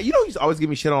 Also, who's always give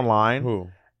me shit online? Who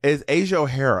is Asia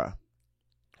O'Hara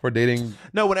for dating?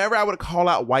 No, whenever I would call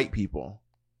out white people,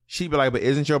 she'd be like, "But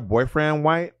isn't your boyfriend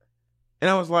white?" And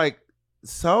I was like,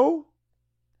 "So."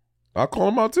 I'll call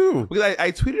him out too. Because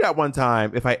I tweeted out one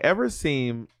time, if I ever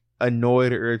seem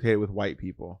annoyed or irritated with white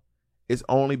people, it's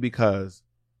only because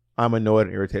I'm annoyed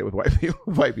and irritated with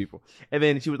white people. And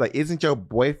then she was like, "Isn't your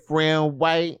boyfriend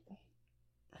white?"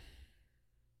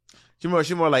 She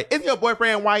more like, "Isn't your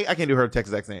boyfriend white?" I can't do her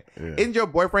Texas accent. Yeah. "Isn't your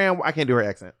boyfriend?" I can't do her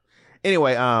accent.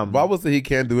 Anyway, Bob will say he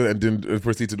can't do it and then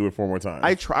proceed to do it 4 more times.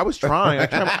 I was trying. I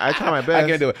try my best. I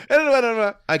can't do it.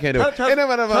 I can't do it. Try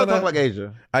to talk like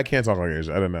Asia. I can't talk like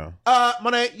Asia. I don't know.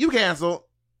 Monet, you canceled.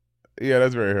 Yeah,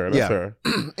 that's very her. That's her.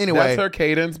 Anyway, that's her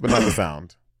cadence, but not the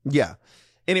sound. Yeah.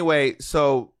 Anyway,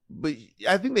 but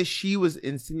I think that she was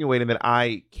insinuating that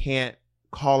I can't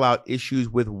call out issues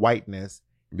with whiteness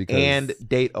and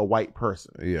date a white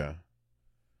person. Yeah.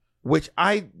 Which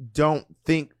I don't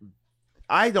think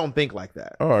like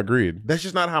that. Oh, agreed. That's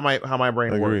just not how my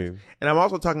brain works. And I'm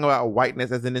also talking about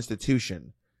whiteness as an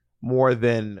institution more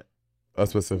than a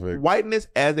specific whiteness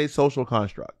as a social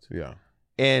construct. Yeah.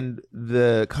 And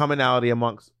the commonality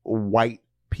amongst white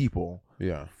people.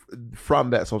 Yeah.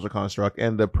 From that social construct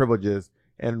and the privileges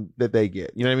and that they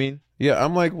get. You know what I mean? Yeah,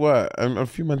 I'm like, what? I'm a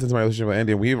few months into my relationship with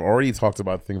Andy, and we've already talked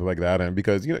about things like that. And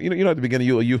because you know, at the beginning,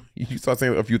 you start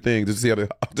saying a few things just to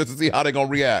see how they're gonna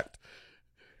react.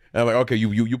 And I'm like, okay,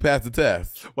 you passed the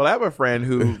test. Well, I have a friend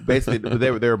who basically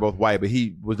they were both white, but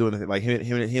he was doing this, like him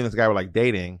and this guy were like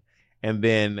dating, and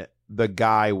then the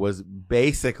guy was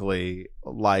basically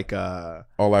like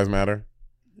all lives matter.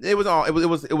 It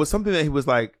was something that he was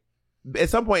like.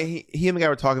 At some point, he and the guy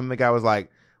were talking, and the guy was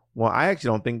like, well, I actually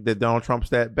don't think that Donald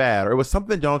Trump's that bad. Or it was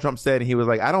something Donald Trump said, and he was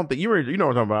like, I don't think, you know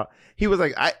what I'm talking about. He was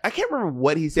like, I can't remember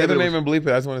what he said. Say the name and bleep it.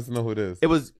 I just wanted to know who it is. It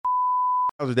was,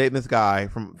 I was dating this guy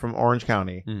from Orange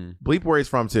County. Bleep where he's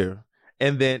from, too.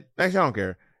 And then, actually, I don't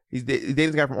care. He's dating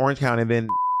this guy from Orange County, and then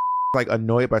like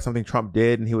annoyed by something Trump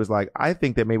did, and he was like, I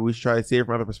think that maybe we should try to see it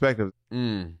from other perspectives.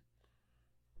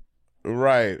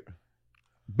 Right.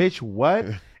 Bitch, what?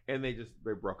 And they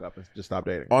broke up and just stopped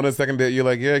dating. On the second date, you're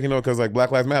like, yeah, because like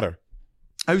Black Lives Matter.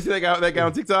 Have you seen that guy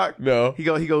on TikTok? No. He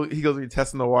goes he's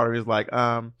testing the water. He's like,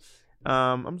 I'm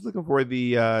just looking for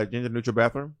the gender neutral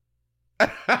bathroom.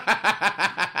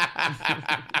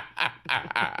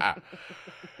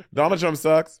 Donald Trump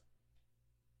sucks.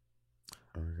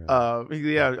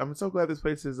 Yeah, I'm so glad this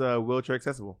place is wheelchair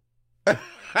accessible. But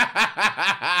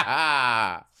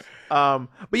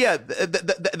yeah,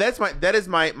 that is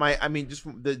my I mean, just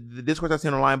from the discourse I've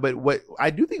seen online. But what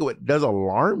I do think what does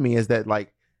alarm me is that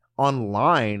like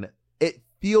online, it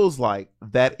feels like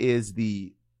that is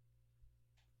the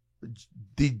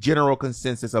general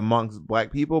consensus amongst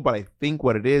Black people. But I think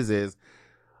what it is a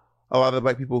lot of the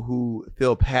Black people who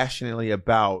feel passionately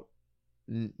about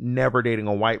never dating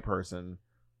a white person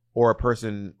or a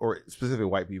person or specific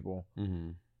white people.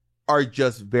 Are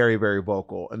just very, very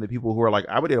vocal. And the people who are like,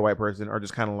 I would date a white person are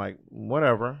just kind of like,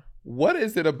 whatever. What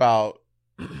is it about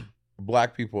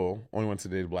Black people only wants to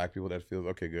date Black people that feels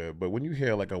okay, good? But when you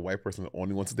hear like a white person that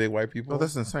only wants to date white people, oh,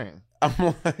 that's insane.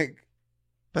 I'm like,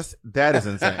 that is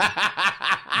insane.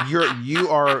 You're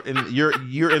in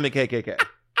the KKK.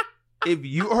 If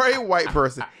you are a white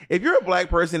person, if you're a Black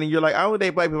person and you're like, I only date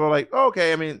Black people, I'm like, oh,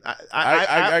 okay. I mean,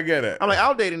 I get it. I'm like,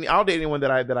 I'll date anyone that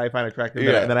I find attractive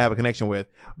and that I have a connection with.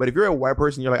 But if you're a white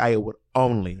person, you're like, I would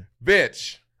only,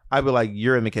 bitch. I'd be like,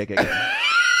 you're in the KKK.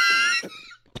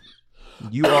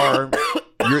 You're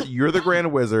the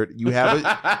Grand Wizard. You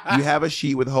have a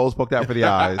sheet with holes poked out for the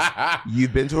eyes.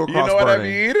 You've been to a cross. You know what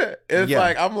burning. I mean? It's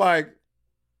like I'm like,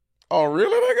 oh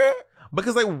really, nigga?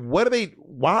 Because like, what are they?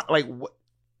 Why? Like what?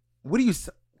 What do you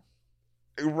say?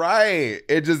 Right.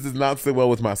 It just does not sit well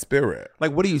with my spirit.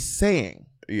 Like, what are you saying?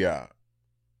 Yeah.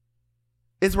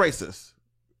 It's racist.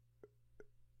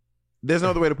 There's no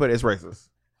other way to put it. It's racist.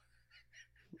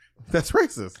 That's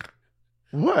racist.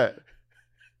 What?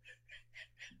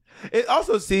 It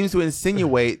also seems to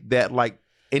insinuate that, like,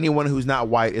 anyone who's not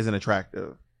white isn't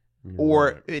attractive.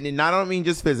 Or, and I don't mean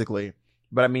just physically,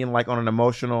 but I mean, like, on an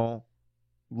emotional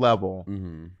level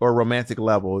or romantic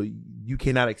level, you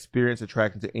cannot experience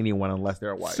attraction to anyone unless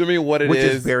they're white. To me, what it which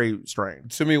is very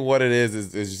strange. To me, what it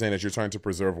is you're saying that you're trying to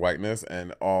preserve whiteness,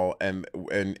 and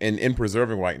in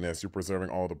preserving whiteness, you're preserving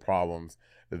all the problems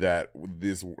that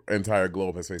this entire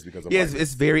globe has faced because of whiteness.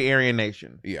 It's very Aryan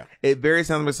Nation. Yeah, it very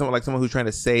sounds like someone who's trying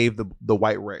to save the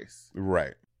white race.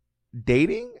 Right.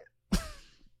 Dating?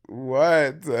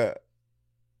 What? The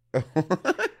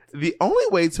only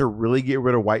way to really get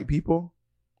rid of white people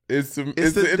it's a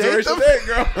racial date,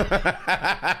 girl.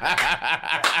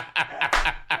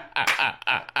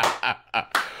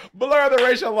 Blur the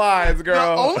racial lines,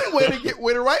 girl. The only way to get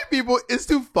rid of white people is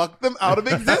to fuck them out of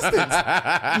existence.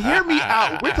 Hear me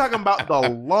out. We're talking about the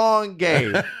long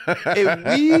game.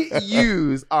 If we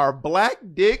use our Black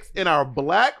dicks and our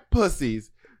Black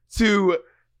pussies to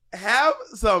have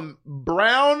some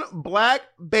brown Black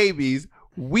babies,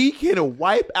 we can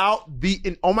wipe out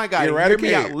oh my God, hear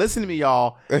me out. Listen to me,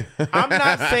 y'all. I'm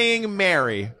not saying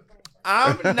marry.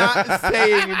 I'm not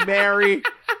saying marry.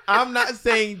 I'm not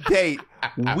saying date.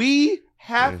 We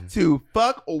have to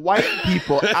fuck white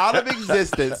people out of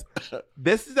existence.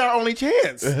 This is our only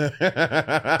chance.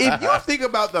 If you think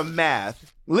about the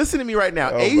math, listen to me right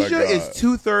now. Asia is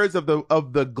 2/3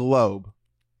 of the globe.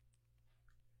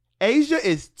 Asia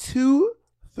is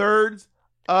 2/3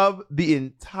 of the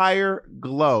entire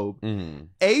globe.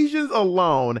 Asians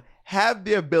alone have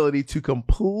the ability to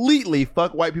completely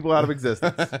fuck white people out of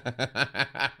existence.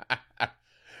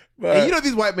 And you know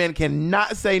these white men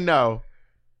cannot say no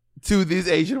to these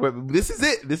Asian women. This is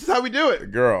it. This is how we do it.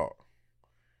 Girl.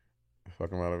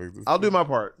 Fuck them out of existence. I'll do my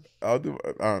part. I'll do.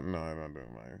 No, I'm not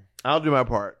doing mine. I'll do my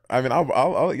part. I mean,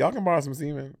 I'll y'all can borrow some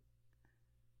semen.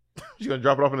 You gonna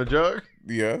drop it off in a jug?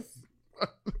 Yes.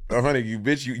 Oh, honey, you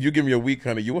bitch, you give me a week,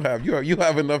 honey. You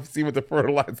have enough semen to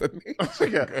fertilize me.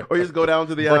 Yeah. Or you just go down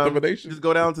to the just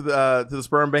go down to the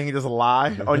sperm bank and just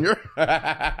lie on your.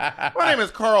 My name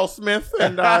is Carl Smith,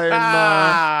 and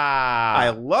I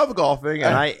love golfing,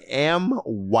 and I am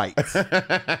white, and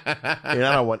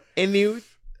I don't want any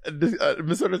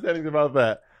misunderstandings about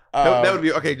that. That would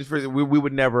be okay. Just for we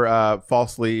would never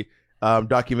falsely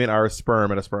document our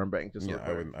sperm at a sperm bank. Just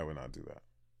I would not do that.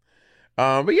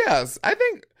 But yes, I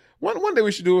think one day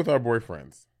we should do it with our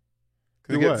boyfriends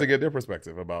to get their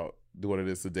perspective about what it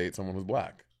is to date someone who's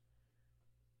black.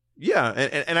 Yeah,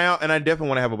 and I definitely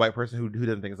want to have a white person who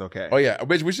doesn't think it's okay. Oh yeah,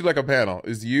 bitch, we should like a panel.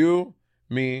 It's you,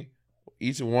 me,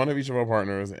 each of our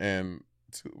partners, and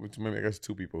maybe I guess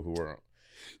two people who are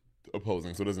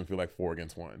opposing, so it doesn't feel like 4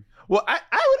 against 1. Well, I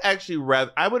would actually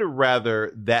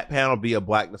rather that panel be a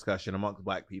black discussion amongst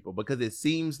black people, because it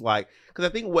seems like, because I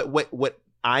think what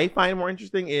I find more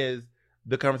interesting is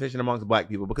the conversation amongst black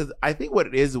people, because I think what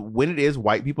it is, when it is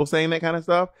white people saying that kind of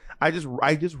stuff, I just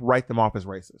write them off as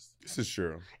racist. This is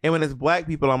true. And when it's black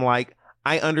people, I'm like,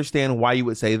 I understand why you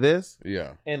would say this.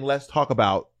 Yeah. And let's talk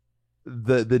about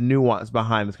the nuance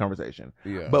behind this conversation.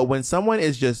 Yeah. But when someone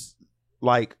is just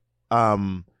like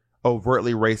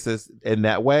overtly racist in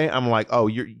that way, I'm like, oh,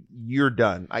 you're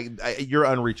done. You're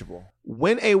unreachable.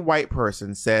 When a white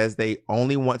person says they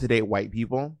only want to date white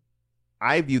people,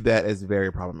 I view that as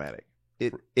very problematic.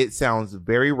 It sounds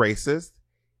very racist.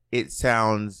 It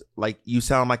sounds like you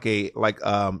sound like a white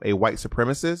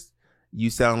supremacist.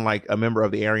 You sound like a member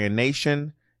of the Aryan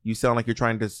Nation. You sound like you're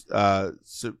trying to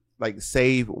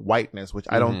save whiteness, which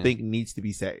I don't think needs to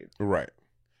be saved. Right.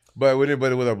 But with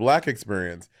a black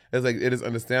experience, it's like it is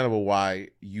understandable why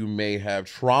you may have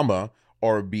trauma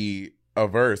or be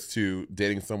averse to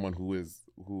dating someone who is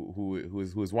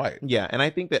white. Yeah, and I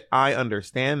think that I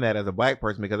understand that as a black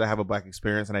person because I have a black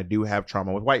experience and I do have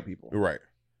trauma with white people. Right.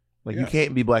 Like you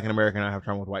can't be black and American and not have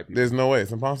trauma with white people. There's no way.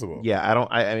 It's impossible. Yeah, I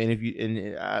don't. I mean, if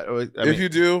you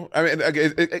do, I mean,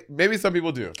 maybe some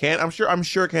people do. I'm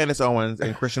sure Candace Owens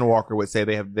and Christian Walker would say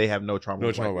they have no trauma.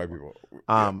 With white people.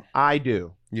 I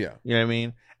do. Yeah. You know what I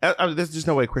mean? There's just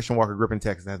no way Christian Walker grew up in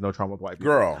Texas and has no trauma with white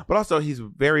people. Girl. But also, he's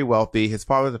very wealthy. His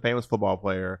father's a famous football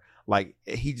player. Like,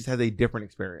 he just has a different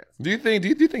experience. Do you think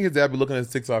his dad be looking at his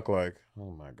TikTok like,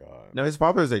 oh my God? No, his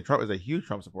father is a huge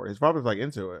Trump supporter. His father's like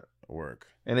into it. Work.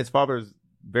 And his father's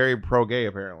very pro-gay,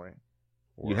 apparently.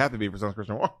 Work. You'd have to be for some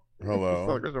Christian Walker.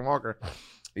 Hello. Christian Walker.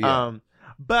 Yeah.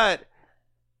 But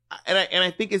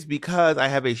I think it's because I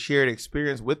have a shared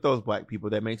experience with those black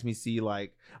people that makes me see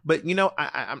like, but you know,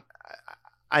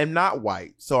 I'm not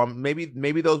white, so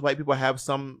maybe those white people have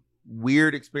some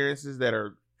weird experiences that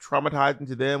are traumatizing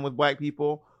to them with black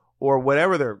people or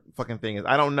whatever their fucking thing is.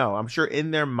 I don't know. I'm sure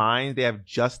in their minds they have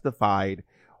justified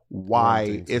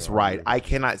why it's right. I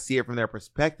cannot see it from their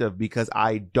perspective because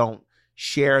I don't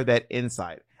share that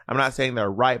insight. I'm not saying they're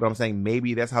right, but I'm saying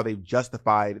maybe that's how they've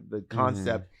justified the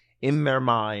concept in their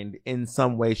mind in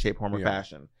some way, shape, form, or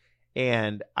fashion.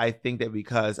 And I think that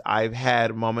because I've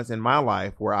had moments in my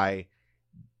life where I,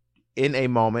 in a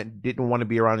moment, didn't want to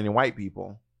be around any white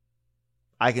people,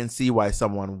 I can see why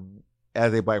someone,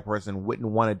 as a black person, wouldn't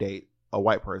want to date a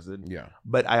white person. Yeah.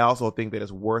 But I also think that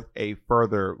it's worth a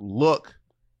further look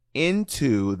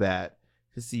into that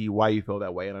to see why you feel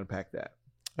that way and unpack that.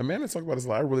 Amanda's talked about this a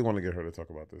lot. I really want to get her to talk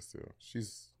about this too.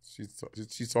 She's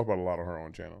talked about a lot on her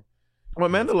own channel. Well,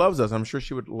 Amanda loves us. I'm sure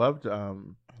she would love to. I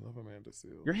love Amanda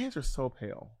Seales. Your hands are so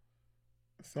pale.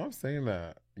 Stop saying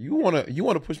that. You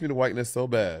wanna push me to whiteness so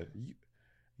bad.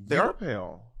 They are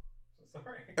pale.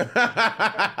 Sorry.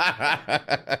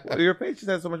 Well, your face just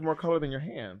has so much more color than your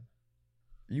hand.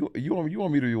 You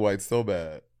want me to be white so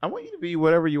bad. I want you to be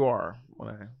whatever you are.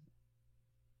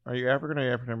 Are you African or are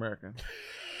you African American?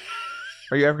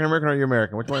 Are you African American or are you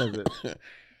American? Which one is it?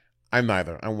 I'm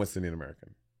neither. I'm West Indian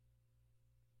American.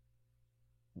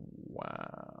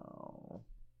 Wow.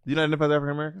 Do you not identify as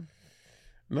African American?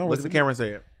 No. Look at the camera and say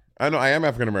it. I know I am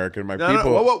African American. No.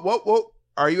 Whoa.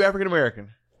 Are you African American?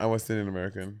 I'm West Indian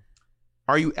American.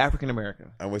 Are you African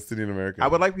American? I'm West Indian American. I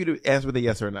would like for you to answer with a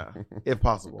yes or no, if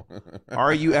possible.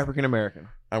 Are you African American?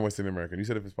 I'm West Indian American. You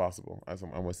said if it's possible.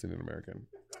 I'm West Indian American.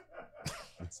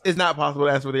 It's not possible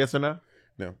to answer with a yes or no?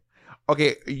 No.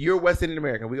 Okay, you're West Indian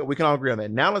American. We can all agree on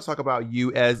that. Now let's talk about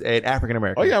you as an African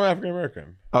American. Oh yeah, I'm African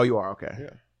American. Oh, you are? Okay.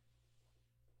 Yeah.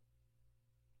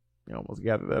 You almost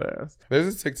gathered that ass. There's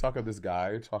this TikTok of this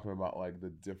guy talking about like the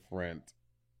different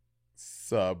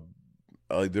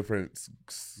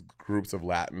groups of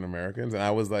Latin Americans, and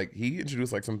I was like, he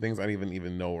introduced like some things I didn't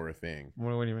even know were a thing.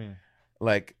 What do you mean?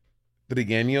 Like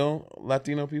Trigueño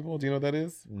Latino people. Do you know what that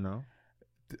is? No.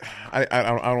 I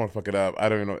don't want to fuck it up. I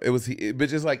don't even know. But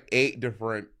just like 8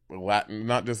 different Latin,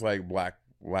 not just like black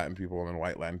Latin people and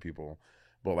white Latin people,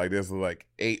 but like there's like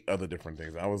 8 other different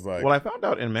things. I was like, well, I found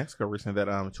out in Mexico recently that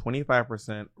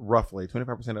 25%, roughly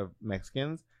 25% of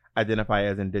Mexicans identify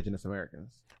as indigenous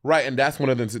Americans. right, and that's one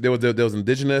of them. There was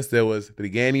indigenous, there was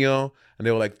Trigueño, and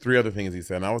there were like 3 other things he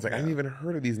said. And I was like, I didn't even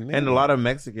heard of these names. And a lot of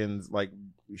Mexicans like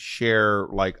share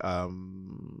like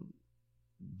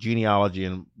genealogy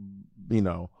and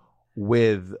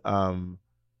with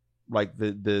like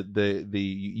the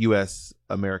U.S.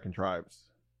 American tribes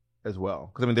as well,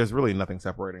 because I mean there's really nothing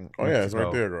separating. Oh yeah, it's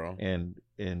right there, girl. And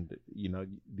the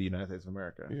United States of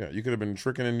America. Yeah, you could have been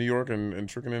tricking in New York and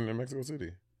tricking in Mexico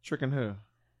City. Tricking who?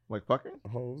 Like fucking?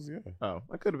 Hoes, yeah. Oh,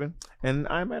 I could have been, and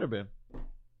I might have been.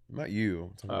 Not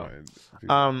you.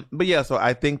 But yeah, so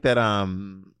I think that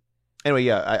anyway,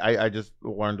 yeah, I just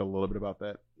learned a little bit about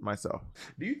that myself.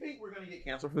 Do you think we're gonna get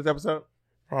canceled for this episode?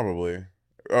 Probably.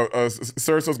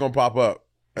 Cersei's gonna pop up,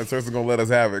 and Cersei's gonna let us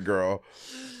have it, girl.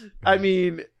 I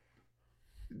mean,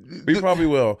 we probably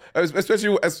will.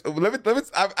 Especially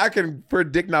I can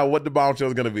predict now what the bombshell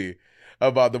is gonna be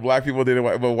about the black people dating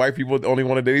white, but white people only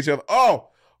want to date each other. Oh,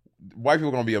 white people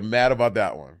are gonna be mad about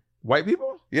that one. White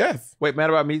people? Yes. Wait,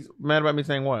 mad about me? Mad about me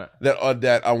saying what?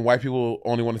 That white people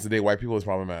only wanted to date white people is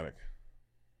problematic.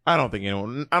 I don't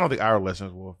think our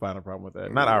listeners will find a problem with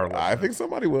that. Not our listeners. I think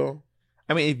somebody will.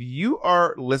 I mean, if you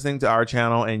are listening to our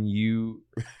channel and you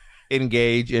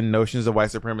engage in notions of white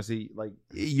supremacy, like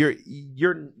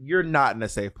you're not in a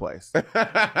safe place. I'm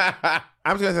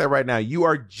just gonna say right now, you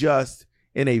are just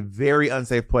in a very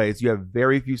unsafe place. You have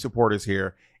very few supporters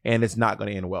here, and it's not going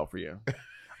to end well for you.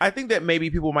 I think that maybe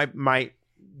people might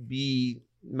be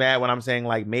mad when I'm saying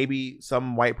like maybe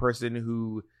some white person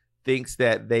who thinks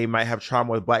that they might have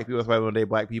trauma with black people, that's why they want to date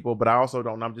black people. But I also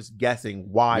don't. I'm just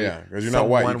guessing why. Yeah, because you're not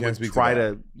white. You can't would speak try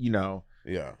to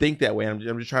to think that way. I'm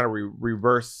just trying to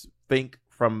reverse think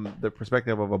from the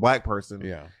perspective of a black person.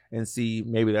 Yeah, and see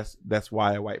maybe that's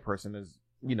why a white person is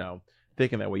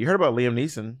thinking that way. You heard about Liam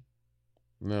Neeson?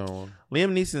 No.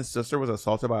 Liam Neeson's sister was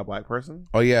assaulted by a black person.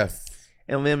 Oh yes.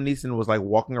 And Liam Neeson was like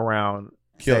walking around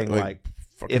saying like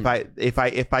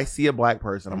if I see a black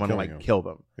person, I'm gonna like kill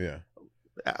them. Yeah.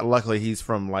 Luckily, he's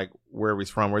from like wherever he's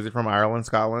from. Where's he from? Ireland,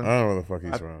 Scotland? I don't know where the fuck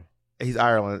he's from. He's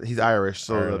Ireland. He's Irish.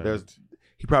 So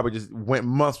he probably just went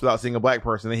months without seeing a black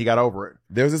person, then he got over it.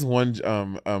 There's this one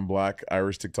black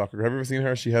Irish TikToker. Have you ever seen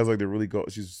her? She has like the really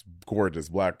she's gorgeous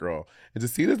black girl. And to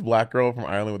see this black girl from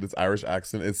Ireland with this Irish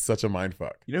accent, it's such a mind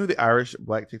fuck. You know who the Irish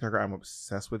black TikToker I'm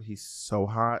obsessed with? He's so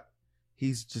hot.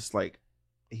 He's just like,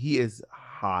 he is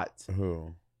hot.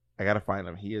 Who? I gotta find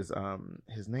him. He is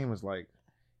his name is I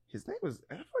feel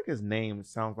like his name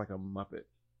sounds like a Muppet.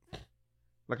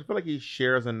 Like I feel like he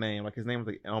shares a name. Like his name is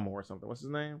like Elmo or something. What's his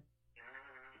name?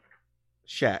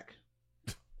 Shaq.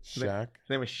 Shaq? His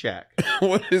name is Shaq.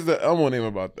 What is the Elmo name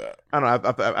about that? I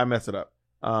don't know. I messed it up.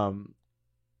 But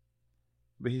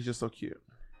he's just so cute.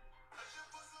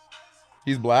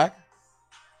 He's black?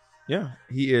 Yeah.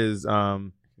 He is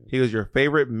he was your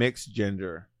favorite mixed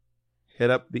gender. Hit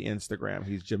up the Instagram.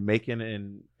 He's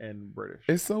Jamaican and British.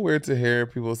 It's so weird to hear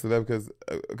people say that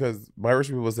because Irish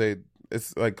people say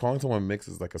it's like calling someone mixed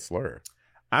is like a slur.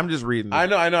 I'm just reading. I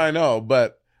know,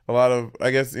 but a lot of,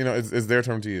 I guess, it's their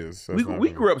term to use. So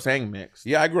we grew up saying mixed.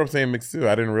 Yeah, I grew up saying mixed too.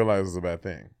 I didn't realize it was a bad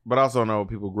thing. But I also know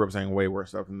people grew up saying way worse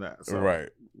stuff than that. So right.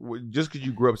 Just because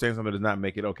you grew up saying something does not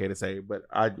make it okay to say. But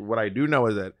what I do know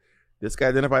is that this guy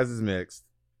identifies as mixed.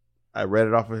 I read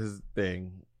it off of his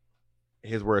thing.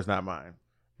 His words, not mine.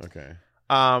 Okay.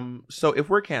 So if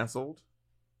we're canceled,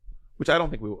 which I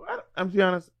don't think we will. I'm to be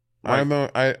honest.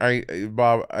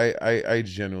 Bob, I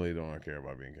genuinely don't care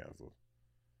about being canceled.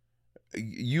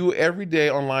 You every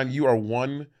day online, you are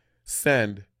one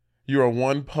send, you are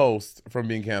one post from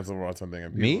being canceled or something.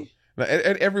 And people, me?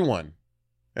 And everyone.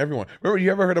 Remember,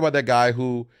 you ever heard about that guy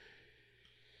who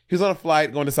he was on a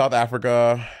flight going to South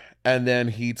Africa, and then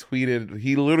he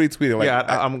literally tweeted like, "Yeah,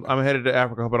 I'm headed to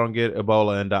Africa. Hope I don't get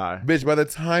Ebola and die." Bitch, by the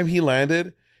time he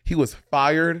landed, he was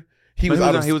fired. He was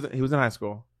in high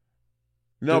school.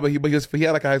 No, but he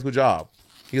had like a high school job.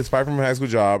 He was fired from a high school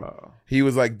job. Oh. He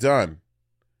was like done.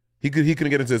 He couldn't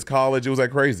get into his college. It was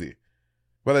like crazy.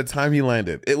 By the time he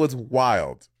landed, it was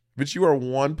wild. But you are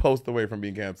one post away from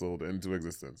being canceled into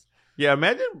existence. Yeah,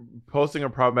 imagine posting a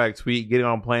problematic tweet, getting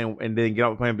on a plane, and then get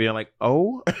on the plane and being like,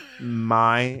 oh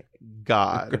my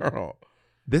God. Girl.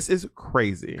 This is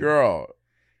crazy. Girl.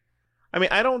 I mean,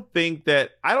 I don't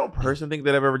personally think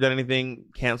that I've ever done anything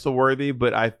cancel worthy,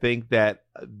 but I think that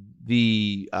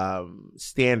the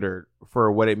standard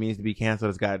for what it means to be canceled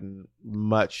has gotten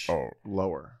much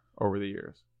lower over the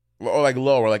years. Or like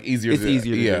lower, like easier. It's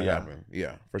easier to do, happen.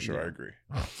 Yeah, for sure. Yeah. I agree.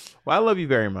 Well, I love you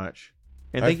very much.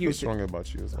 And thank you. I feel strongly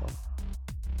about you as well.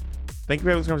 Thank you for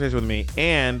having this conversation with me.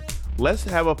 And let's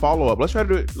have a follow-up. Let's try to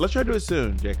do it. Let's try to do it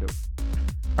soon, Jacob.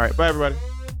 All right, bye everybody.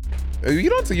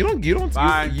 You don't get cut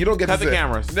to the say.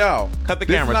 cameras. No, cut the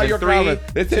this cameras. Is not your camera.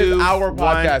 This is our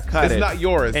podcast. This is not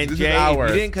yours. And this Jay, is ours.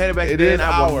 if you didn't cut it back then,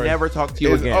 I will never talk to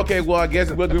you again. Okay, well, I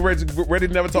guess we'll be ready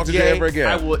to never talk to Jay ever again.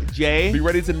 I will, Jay. Be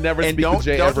ready to never speak to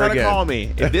Jay ever again. Don't try to call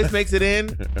me. If this makes it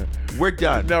in, we're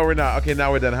done. No, we're not. Okay,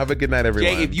 now we're done. Have a good night,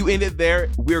 everyone. Jay, if you end it there,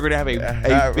 we're going to have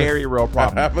a very real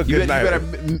problem. Have a good night. You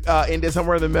better end it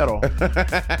somewhere in the middle.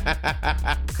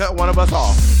 Cut one of us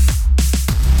off.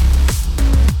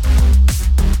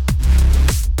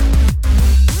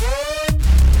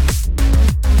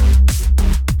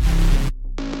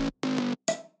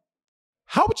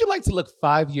 How would you like to look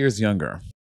 5 years younger?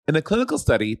 In a clinical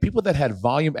study, people that had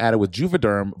volume added with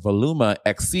Juvederm Voluma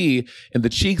XC in the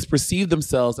cheeks perceived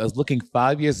themselves as looking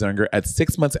 5 years younger at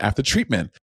 6 months after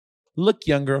treatment. Look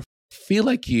younger, feel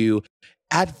like you,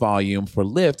 add volume for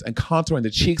lift and contour in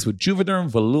the cheeks with Juvederm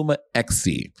Voluma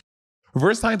XC.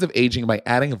 Reverse signs of aging by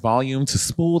adding volume to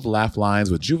smooth laugh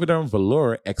lines with Juvederm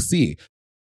Volure XC.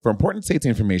 For important safety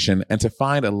information and to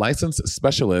find a licensed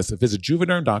specialist, visit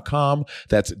Juvederm.com.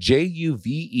 That's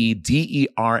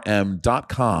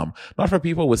JUVEDERM.com. Not for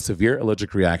people with severe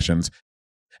allergic reactions,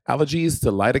 allergies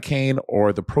to lidocaine,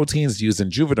 or the proteins used in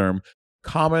Juvederm.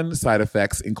 Common side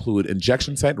effects include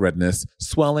injection site redness,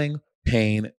 swelling,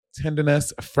 pain,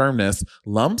 tenderness, firmness,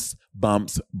 lumps,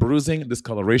 bumps, bruising,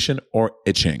 discoloration, or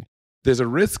itching. There's a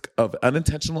risk of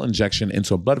unintentional injection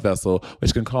into a blood vessel,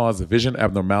 which can cause vision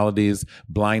abnormalities,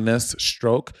 blindness,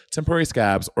 stroke, temporary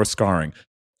scabs, or scarring.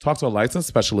 Talk to a licensed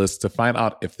specialist to find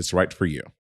out if it's right for you.